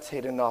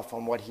meditate enough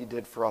on what he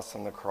did for us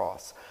on the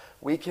cross.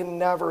 We can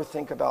never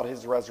think about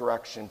his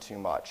resurrection too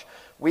much.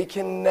 We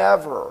can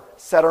never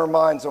set our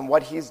minds on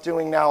what he's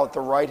doing now at the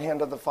right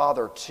hand of the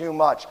Father too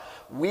much.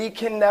 We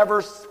can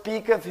never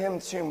speak of him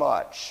too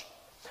much.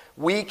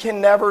 We can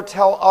never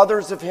tell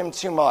others of him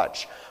too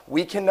much.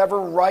 We can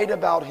never write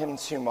about him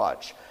too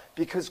much,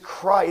 because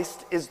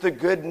Christ is the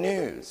good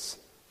news.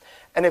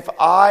 And if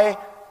I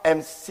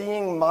am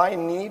seeing my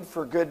need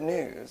for good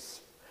news,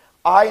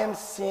 I am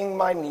seeing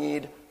my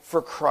need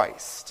for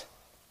Christ.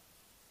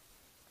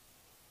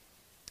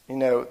 You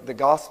know, the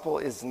gospel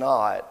is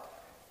not,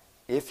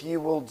 if you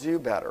will do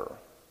better,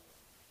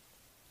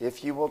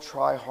 if you will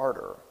try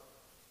harder,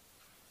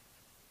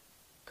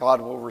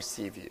 God will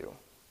receive you.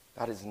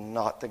 That is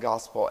not the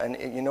gospel. And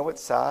you know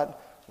what's sad?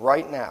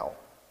 Right now,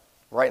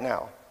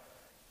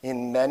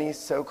 in many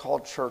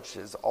so-called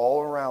churches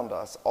all around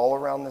us, all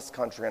around this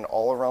country and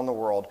all around the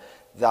world,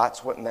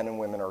 that's what men and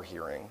women are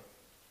hearing.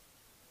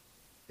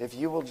 If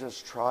you will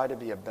just try to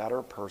be a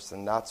better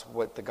person, that's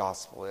what the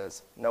gospel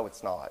is. No,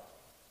 it's not.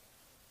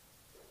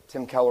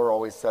 Tim Keller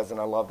always says, and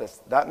I love this,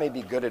 that may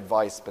be good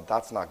advice, but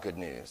that's not good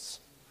news.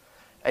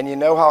 And you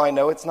know how I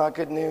know it's not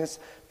good news?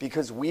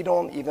 Because we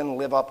don't even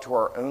live up to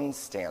our own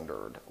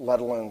standard, let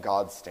alone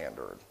God's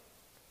standard.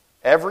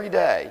 Every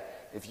day,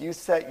 if you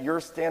set your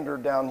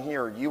standard down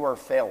here, you are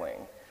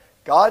failing.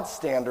 God's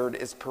standard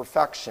is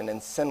perfection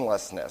and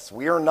sinlessness.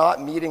 We are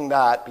not meeting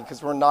that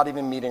because we're not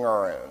even meeting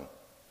our own.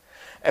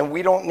 And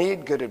we don't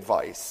need good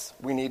advice.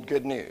 We need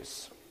good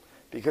news.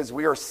 Because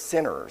we are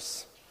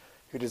sinners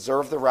who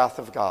deserve the wrath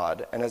of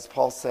God. And as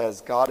Paul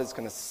says, God is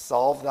going to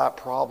solve that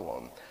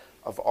problem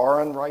of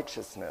our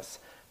unrighteousness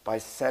by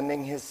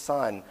sending his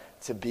Son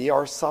to be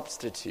our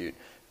substitute,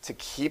 to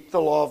keep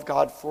the law of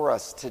God for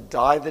us, to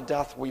die the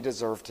death we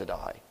deserve to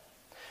die,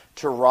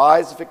 to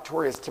rise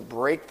victorious, to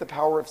break the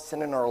power of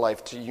sin in our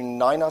life, to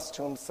unite us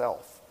to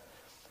himself.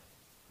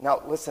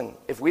 Now, listen,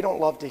 if we don't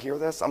love to hear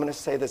this, I'm going to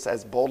say this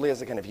as boldly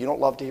as I can. If you don't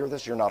love to hear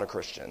this, you're not a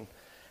Christian.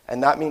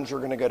 And that means you're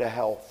going to go to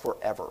hell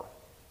forever.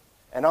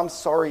 And I'm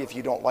sorry if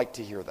you don't like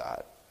to hear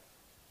that.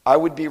 I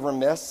would be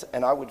remiss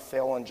and I would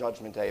fail on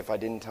Judgment Day if I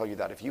didn't tell you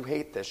that. If you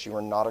hate this, you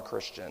are not a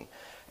Christian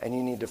and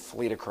you need to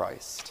flee to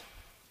Christ.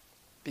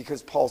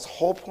 Because Paul's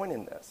whole point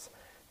in this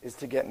is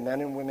to get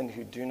men and women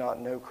who do not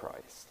know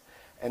Christ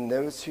and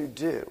those who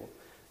do,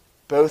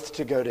 both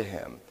to go to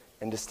him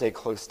and to stay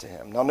close to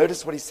him. Now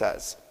notice what he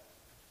says.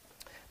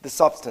 The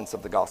substance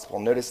of the gospel.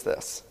 Notice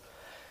this.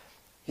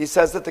 He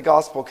says that the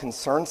gospel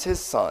concerns his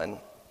Son.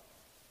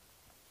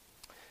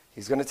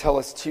 He's going to tell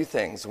us two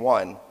things.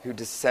 One, who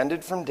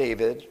descended from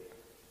David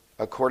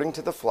according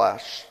to the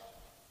flesh.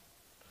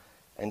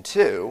 And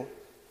two,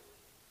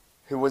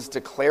 who was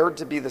declared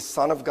to be the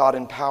Son of God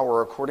in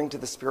power according to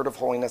the Spirit of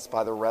holiness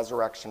by the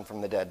resurrection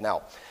from the dead.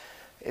 Now,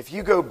 if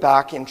you go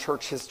back in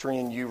church history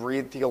and you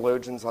read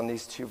theologians on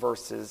these two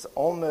verses,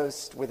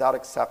 almost without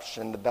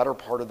exception, the better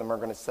part of them are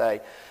going to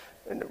say,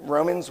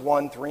 Romans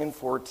 1, 3, and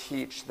 4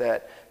 teach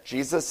that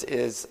Jesus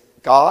is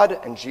God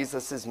and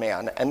Jesus is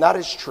man. And that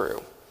is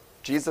true.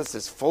 Jesus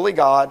is fully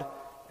God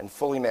and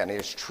fully man. He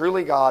is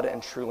truly God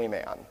and truly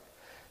man.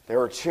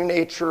 There are two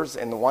natures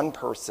in the one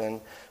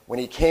person. When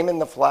he came in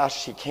the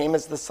flesh, he came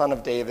as the Son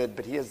of David,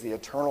 but he is the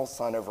eternal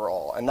Son over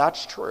all. And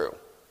that's true.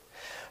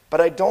 But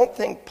I don't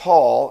think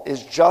Paul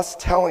is just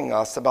telling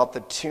us about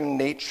the two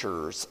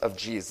natures of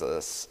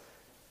Jesus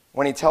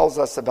when he tells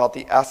us about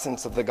the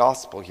essence of the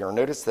gospel here.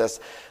 Notice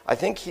this. I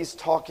think he's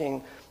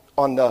talking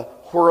on the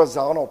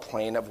horizontal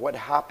plane of what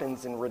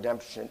happens in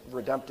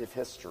redemptive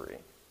history.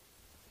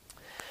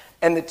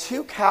 And the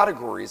two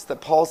categories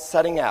that Paul's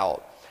setting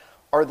out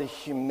are the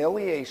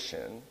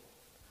humiliation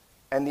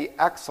and the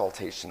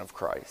exaltation of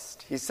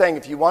Christ. He's saying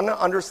if you want to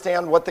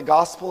understand what the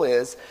gospel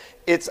is,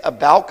 it's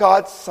about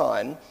God's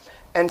Son,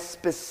 and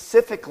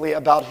specifically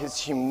about his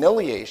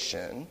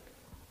humiliation,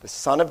 the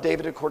Son of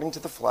David according to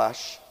the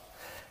flesh,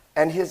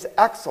 and his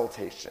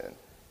exaltation,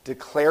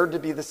 declared to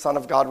be the Son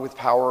of God with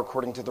power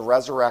according to the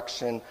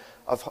resurrection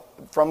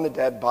from the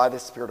dead by the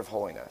Spirit of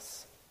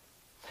holiness.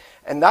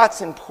 And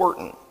that's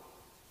important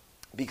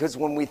because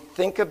when we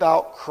think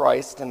about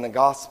Christ and the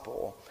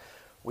gospel,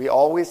 we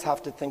always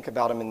have to think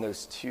about him in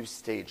those two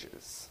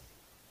stages.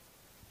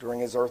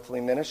 During his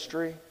earthly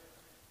ministry,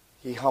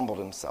 he humbled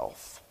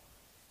himself.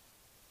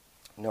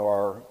 You know,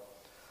 our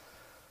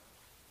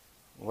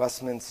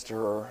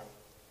Westminster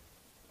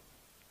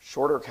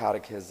Shorter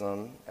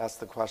Catechism asks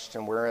the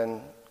question,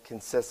 wherein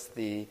consists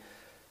the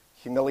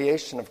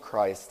humiliation of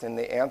Christ? And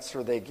the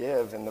answer they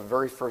give in the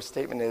very first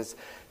statement is,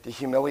 the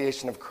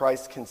humiliation of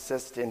Christ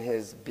consists in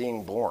his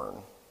being born.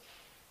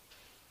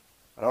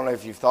 I don't know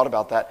if you've thought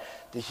about that.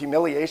 The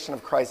humiliation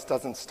of Christ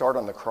doesn't start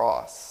on the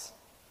cross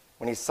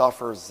when he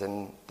suffers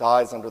and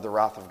dies under the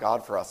wrath of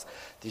God for us.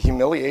 The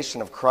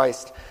humiliation of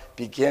Christ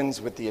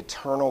begins with the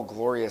eternal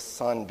glorious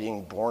Son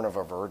being born of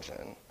a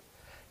virgin.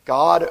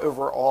 God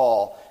over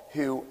all,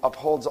 who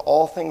upholds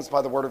all things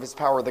by the word of his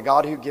power, the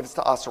God who gives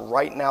to us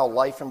right now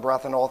life and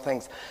breath in all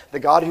things, the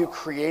God who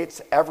creates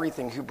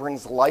everything, who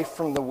brings life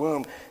from the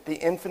womb, the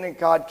infinite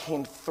God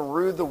came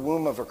through the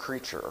womb of a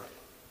creature.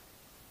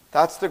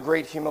 That's the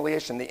great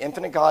humiliation. The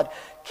infinite God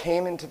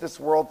came into this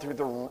world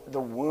through the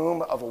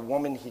womb of a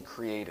woman he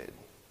created.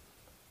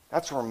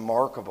 That's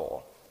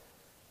remarkable.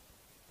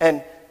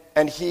 And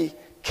he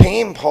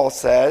came, Paul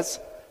says,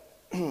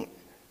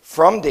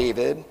 from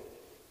David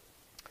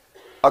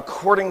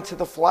according to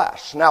the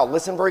flesh. Now,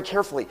 listen very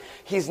carefully.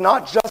 He's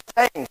not just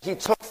saying he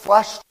took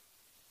flesh.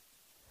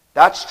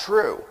 That's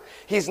true.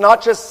 He's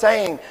not just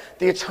saying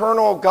the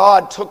eternal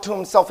God took to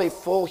himself a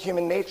full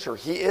human nature.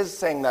 He is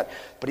saying that.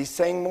 But he's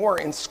saying more.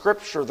 In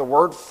Scripture, the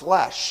word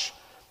flesh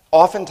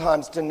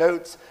oftentimes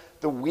denotes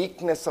the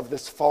weakness of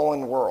this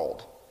fallen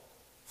world,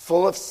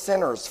 full of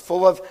sinners,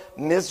 full of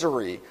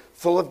misery,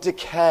 full of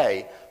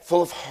decay,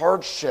 full of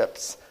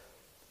hardships.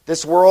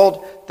 This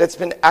world that's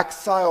been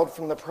exiled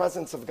from the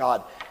presence of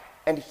God.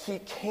 And he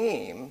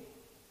came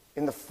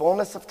in the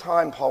fullness of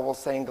time, Paul will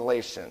say in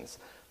Galatians,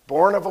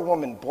 born of a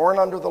woman, born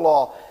under the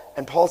law.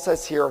 And Paul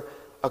says here,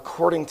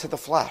 according to the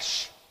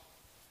flesh.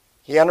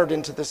 He entered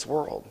into this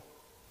world.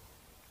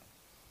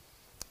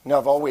 Now,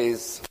 I've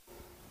always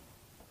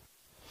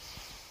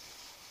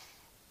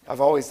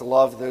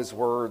loved those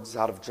words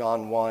out of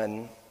John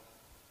 1,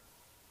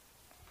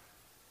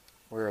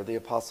 where the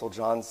Apostle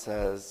John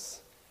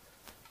says,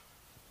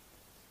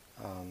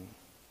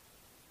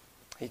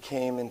 he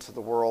came into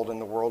the world and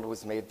the world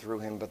was made through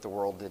him, but the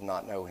world did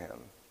not know him.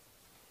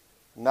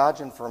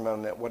 Imagine for a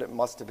moment what it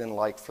must have been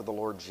like for the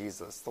Lord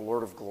Jesus, the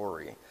Lord of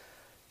glory,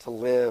 to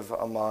live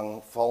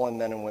among fallen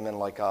men and women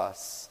like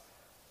us,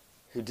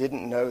 who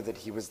didn't know that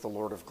he was the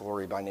Lord of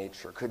glory by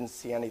nature, couldn't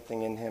see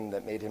anything in him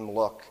that made him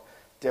look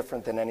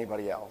different than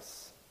anybody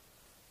else,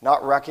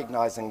 not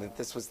recognizing that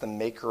this was the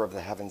maker of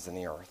the heavens and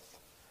the earth,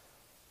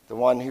 the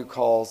one who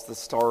calls the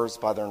stars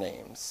by their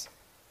names.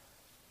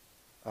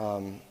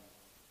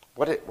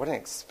 What an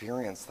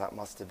experience that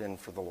must have been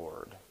for the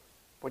Lord.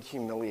 What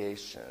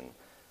humiliation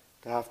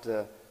to have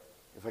to,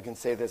 if I can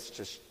say this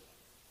just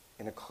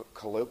in a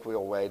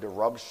colloquial way, to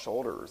rub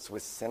shoulders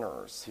with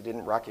sinners who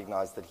didn't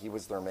recognize that he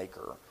was their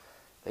maker,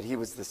 that he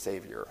was the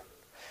Savior.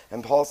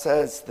 And Paul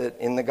says that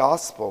in the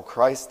gospel,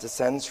 Christ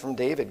descends from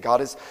David.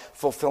 God is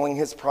fulfilling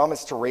his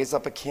promise to raise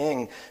up a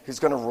king who's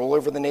going to rule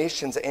over the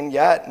nations. And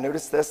yet,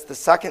 notice this, the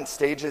second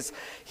stage is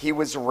he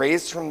was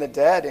raised from the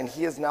dead, and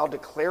he is now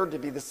declared to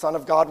be the Son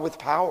of God with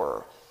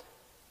power.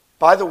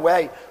 By the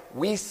way,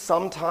 we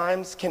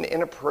sometimes can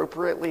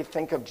inappropriately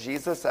think of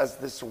Jesus as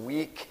this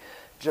weak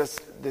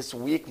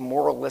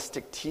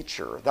moralistic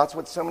teacher. That's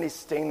what so many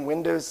stained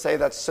windows say.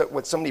 That's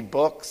what so many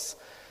books,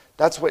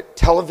 that's what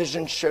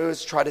television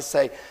shows try to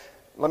say.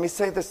 Let me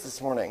say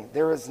this morning.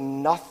 There is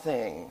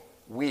nothing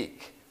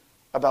weak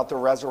about the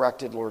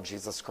resurrected Lord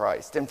Jesus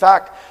Christ. In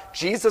fact,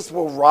 Jesus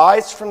will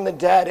rise from the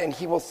dead and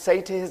he will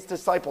say to his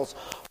disciples,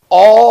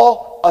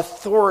 all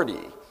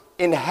authority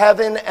in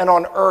heaven and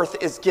on earth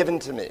is given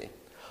to me.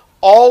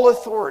 All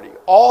authority,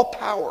 all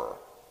power.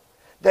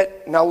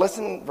 That, now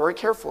listen very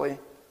carefully,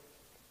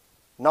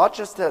 not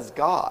just as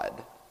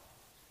God,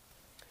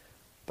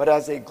 but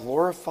as a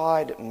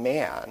glorified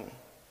man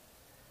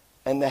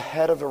and the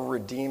head of a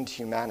redeemed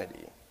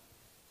humanity.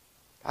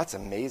 That's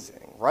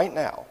amazing. Right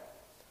now,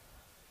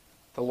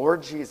 the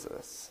Lord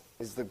Jesus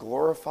is the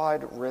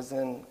glorified,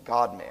 risen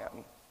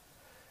God-man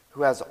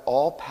who has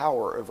all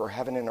power over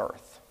heaven and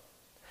earth.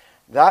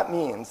 That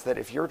means that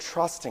if you're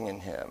trusting in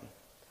him,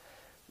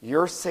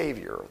 your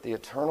Savior, the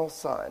eternal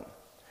Son,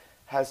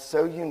 has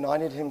so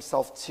united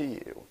himself to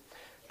you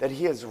that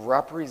he is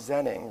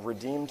representing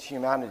redeemed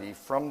humanity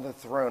from the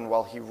throne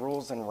while he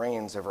rules and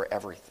reigns over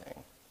everything.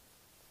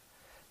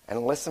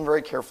 And listen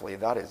very carefully,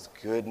 that is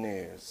good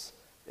news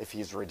if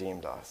he's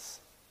redeemed us.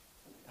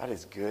 That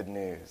is good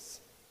news.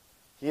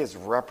 He is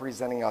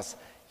representing us.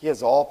 He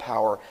has all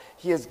power.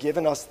 He has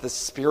given us the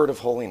spirit of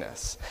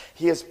holiness.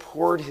 He has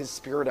poured his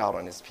spirit out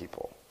on his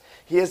people.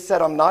 He has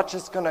said, I'm not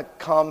just going to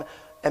come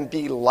and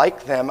be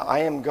like them. I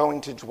am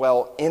going to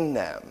dwell in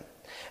them.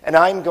 And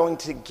I am going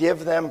to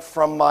give them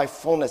from my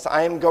fullness.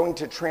 I am going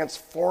to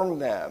transform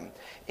them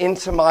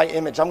into my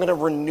image. I'm going to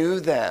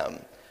renew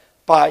them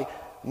by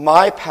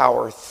my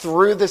power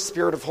through the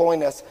Spirit of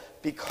holiness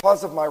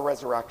because of my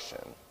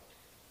resurrection.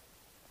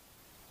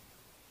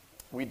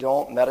 We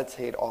don't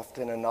meditate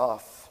often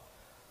enough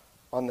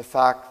on the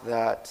fact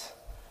that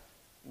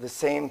the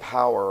same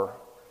power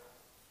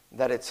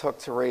that it took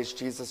to raise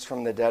Jesus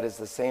from the dead is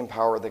the same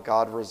power that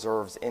God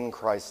reserves in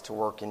Christ to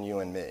work in you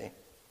and me.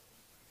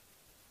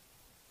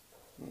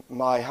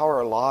 How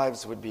our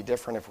lives would be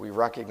different if we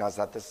recognize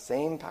that the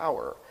same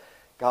power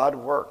God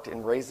worked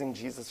in raising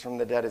Jesus from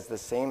the dead is the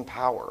same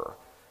power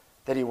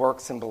that he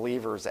works in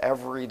believers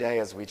every day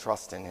as we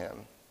trust in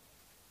him.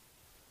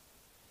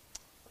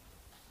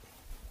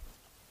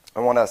 I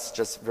want us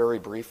just very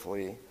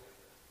briefly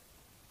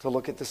to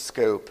look at the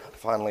scope,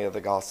 finally, of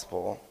the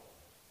gospel.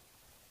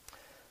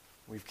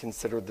 We've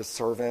considered the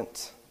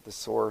servant, the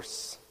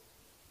source,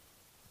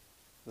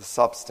 the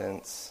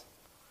substance,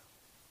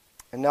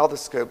 and now the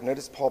scope.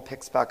 Notice Paul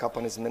picks back up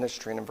on his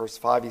ministry, and in verse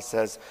 5 he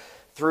says,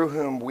 through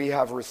whom we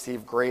have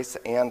received grace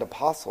and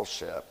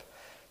apostleship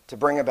to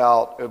bring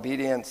about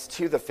obedience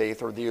to the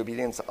faith, or the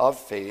obedience of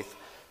faith,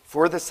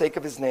 for the sake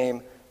of his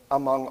name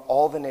among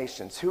all the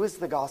nations. Who is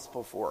the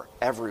gospel for?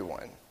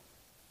 Everyone.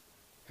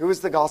 Who is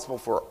the gospel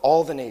for?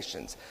 All the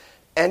nations.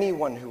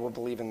 Anyone who will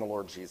believe in the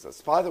Lord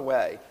Jesus. By the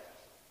way,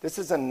 this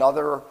is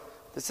another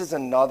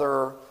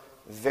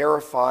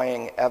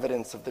verifying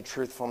evidence of the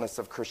truthfulness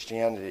of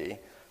Christianity.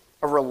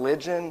 A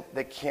religion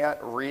that can't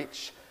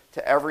reach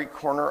to every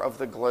corner of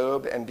the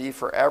globe and be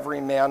for every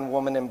man,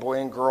 woman, and boy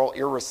and girl,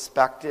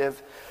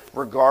 irrespective,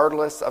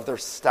 regardless of their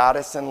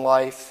status in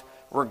life,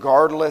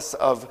 regardless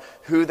of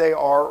who they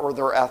are or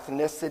their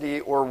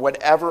ethnicity or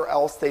whatever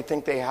else they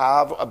think they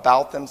have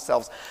about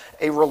themselves.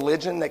 A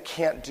religion that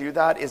can't do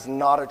that is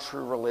not a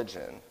true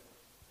religion.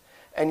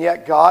 And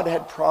yet God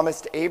had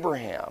promised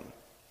Abraham,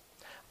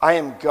 I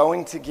am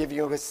going to give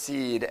you a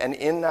seed, and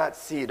in that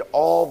seed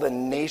all the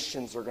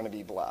nations are going to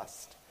be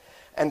blessed.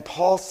 And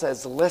Paul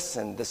says,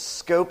 listen, the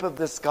scope of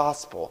this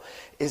gospel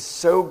is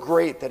so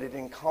great that it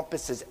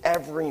encompasses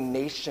every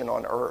nation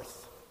on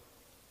earth.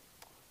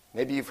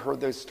 Maybe you've heard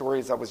those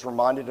stories. I was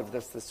reminded of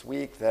this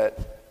week, that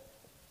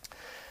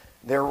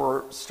there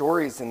were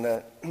stories in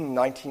the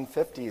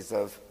 1950s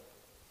of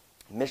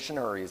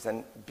missionaries,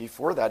 and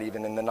before that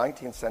even in the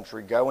 19th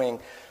century, going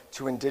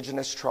to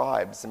indigenous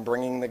tribes and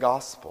bringing the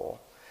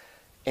gospel.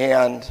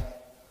 And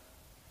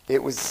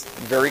it was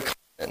very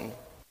common.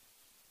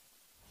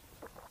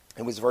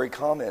 It was very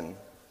common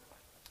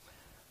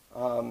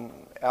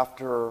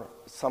after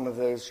some of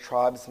those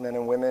tribesmen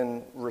and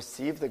women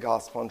received the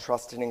gospel and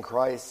trusted in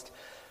Christ,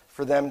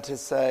 for them to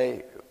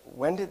say,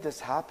 when did this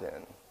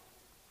happen?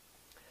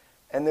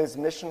 And those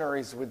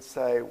missionaries would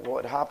say, well,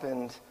 it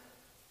happened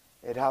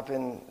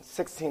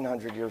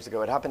 1,600 years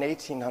ago. It happened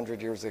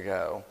 1,800 years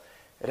ago.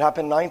 It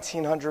happened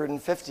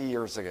 1,950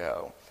 years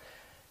ago.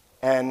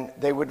 And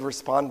they would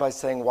respond by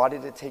saying, why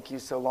did it take you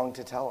so long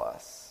to tell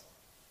us?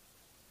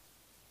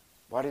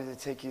 Why did it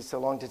take you so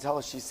long to tell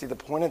us? You see, the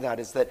point of that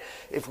is that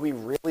if we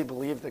really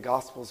believe the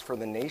gospel's for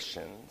the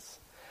nations,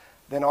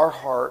 then our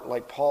heart,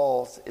 like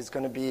Paul's, is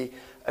going to be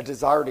a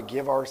desire to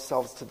give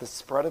ourselves to the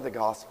spread of the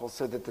gospel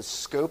so that the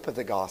scope of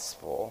the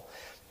gospel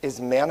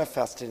is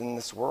manifested in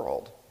this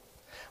world.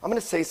 I'm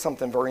going to say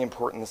something very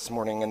important this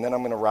morning, and then I'm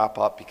going to wrap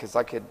up, because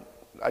I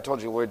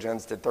told you Lloyd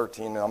Jones did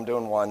 13, and I'm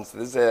doing 1, so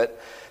this is it.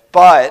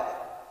 But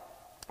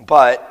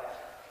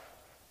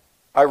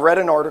I read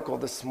an article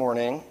this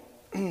morning.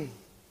 I'm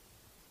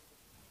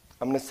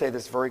going to say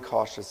this very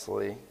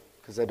cautiously,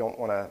 because I don't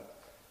want to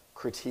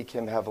critique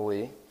him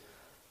heavily,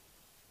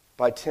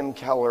 by Tim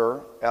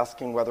Keller,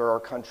 asking whether our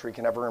country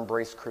can ever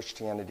embrace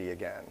Christianity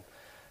again.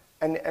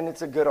 And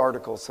it's a good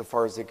article so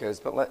far as it goes,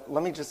 but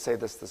let me just say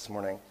this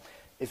morning.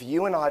 If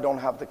you and I don't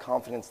have the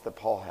confidence that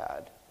Paul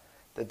had,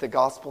 that the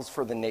gospel's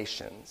for the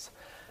nations,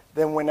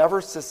 then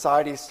whenever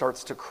society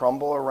starts to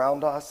crumble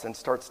around us and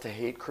starts to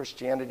hate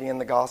Christianity and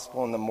the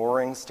gospel, and the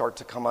moorings start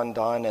to come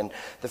undone and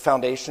the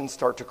foundations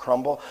start to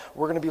crumble,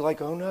 we're going to be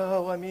like, oh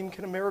no,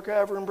 can America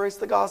ever embrace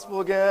the gospel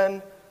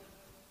again?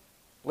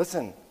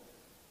 Listen,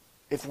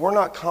 if we're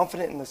not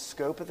confident in the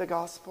scope of the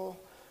gospel,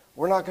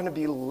 we're not going to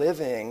be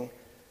living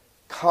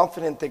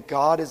confident that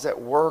God is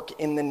at work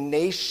in the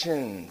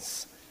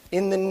nations,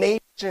 in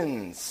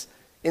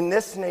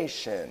this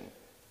nation.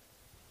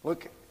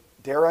 Look,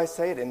 dare I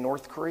say it, in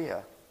North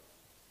Korea.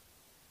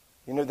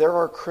 There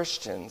are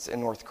Christians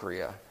in North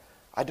Korea.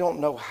 I don't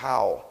know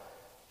how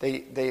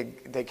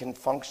they can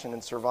function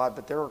and survive,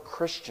 but there are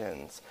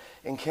Christians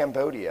in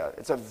Cambodia.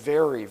 It's a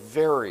very,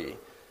 very,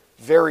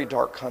 very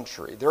dark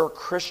country. There are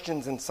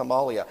Christians in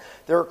Somalia.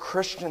 There are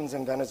Christians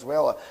in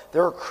Venezuela.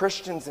 There are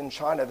Christians in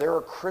China. There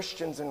are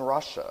Christians in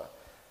Russia.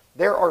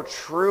 There are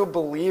true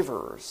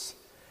believers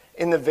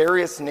in the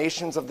various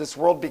nations of this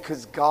world,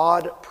 because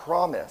God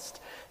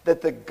promised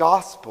that the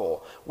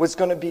gospel was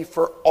going to be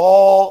for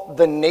all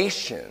the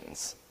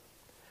nations.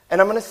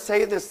 And I'm going to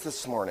say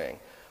this morning.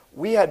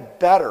 We had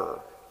better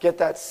get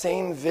that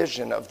same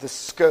vision of the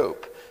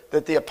scope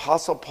that the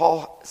Apostle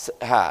Paul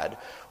had,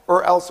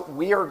 or else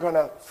we are going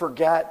to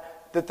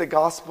forget that the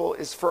gospel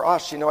is for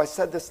us. I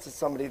said this to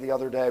somebody the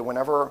other day.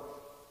 Whenever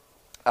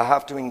I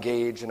have to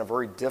engage in a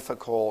very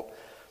difficult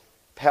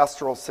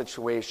pastoral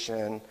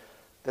situation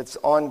that's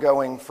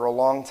ongoing for a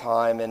long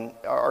time, and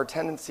our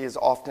tendency is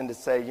often to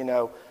say,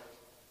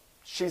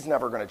 she's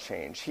never going to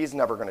change. He's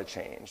never going to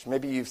change.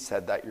 Maybe you've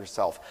said that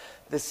yourself.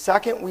 The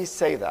second we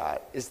say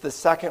that is the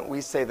second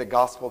we say the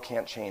gospel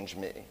can't change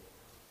me.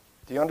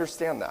 Do you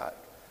understand that?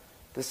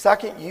 The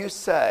second you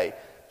say,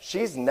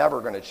 she's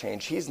never going to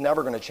change, he's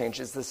never going to change,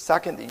 is the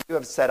second that you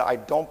have said, I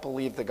don't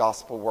believe the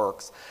gospel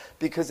works.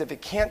 Because if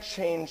it can't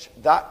change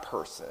that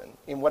person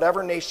in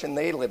whatever nation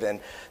they live in,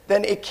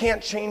 then it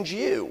can't change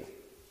you.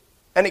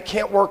 And it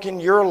can't work in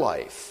your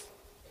life.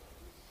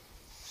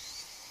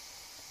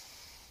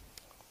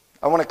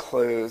 I want to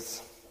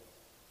close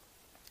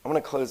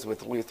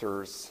with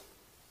Luther's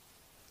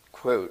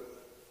quote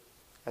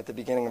at the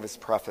beginning of his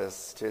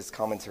preface to his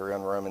commentary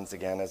on Romans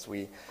again as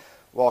we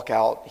walk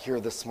out here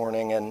this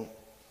morning. And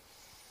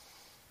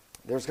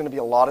there's going to be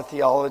a lot of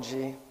theology.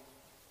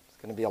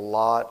 There's going to be a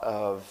lot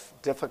of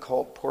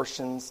difficult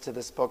portions to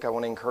this book. I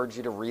want to encourage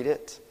you to read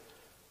it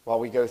while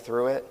we go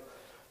through it.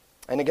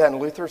 And again,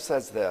 Luther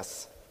says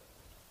this: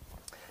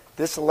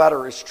 this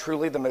letter is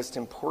truly the most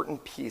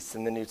important piece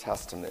in the New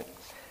Testament.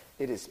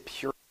 It is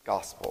pure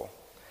gospel.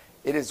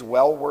 It is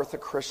well worth a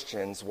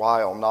Christian's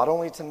while not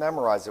only to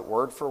memorize it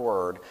word for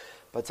word,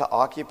 but to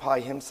occupy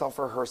himself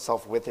or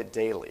herself with it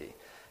daily,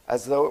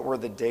 as though it were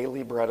the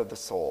daily bread of the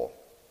soul.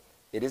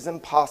 It is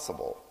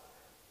impossible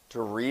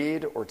to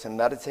read or to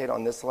meditate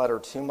on this letter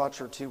too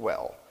much or too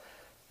well.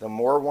 The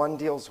more one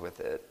deals with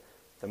it,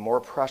 the more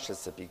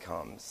precious it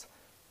becomes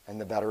and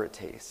the better it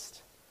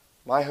tastes.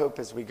 My hope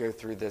as we go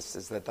through this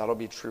is that that'll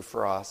be true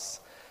for us,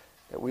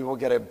 that we will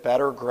get a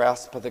better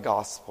grasp of the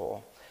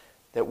gospel,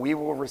 that we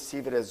will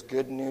receive it as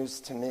good news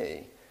to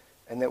me,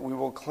 and that we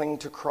will cling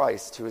to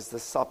Christ, who is the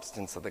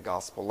substance of the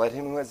gospel. Let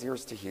him who has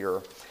ears to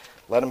hear,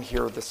 let him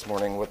hear this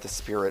morning what the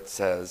Spirit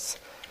says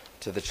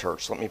to the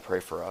church. Let me pray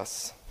for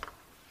us.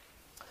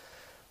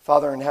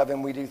 Father in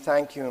heaven, we do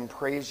thank you and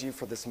praise you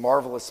for this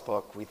marvelous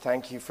book. We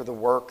thank you for the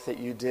work that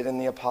you did in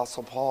the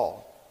Apostle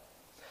Paul.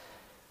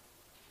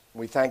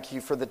 We thank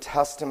you for the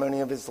testimony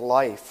of his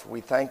life.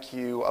 We thank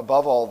you,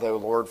 above all, though,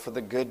 Lord, for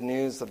the good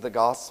news of the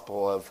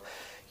gospel of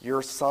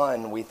your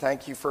Son. We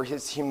thank you for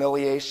his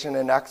humiliation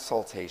and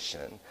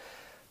exaltation.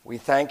 We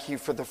thank you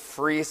for the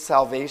free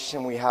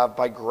salvation we have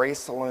by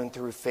grace alone,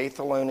 through faith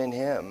alone in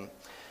him.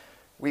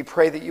 We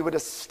pray that you would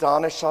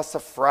astonish us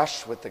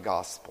afresh with the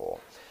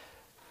gospel.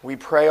 We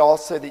pray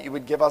also that you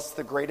would give us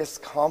the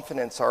greatest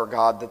confidence, our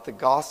God, that the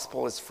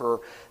gospel is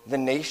for the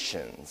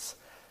nations,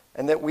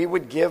 and that we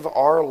would give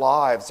our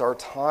lives, our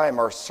time,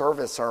 our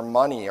service, our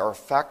money, our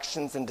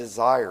affections and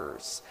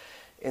desires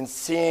in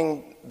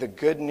seeing the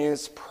good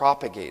news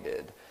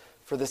propagated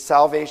for the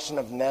salvation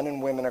of men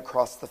and women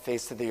across the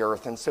face of the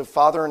earth. And so,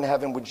 Father in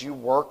heaven, would you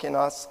work in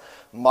us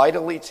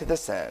mightily to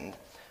this end?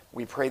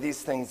 We pray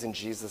these things in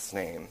Jesus'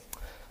 name.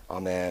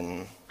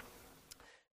 Amen.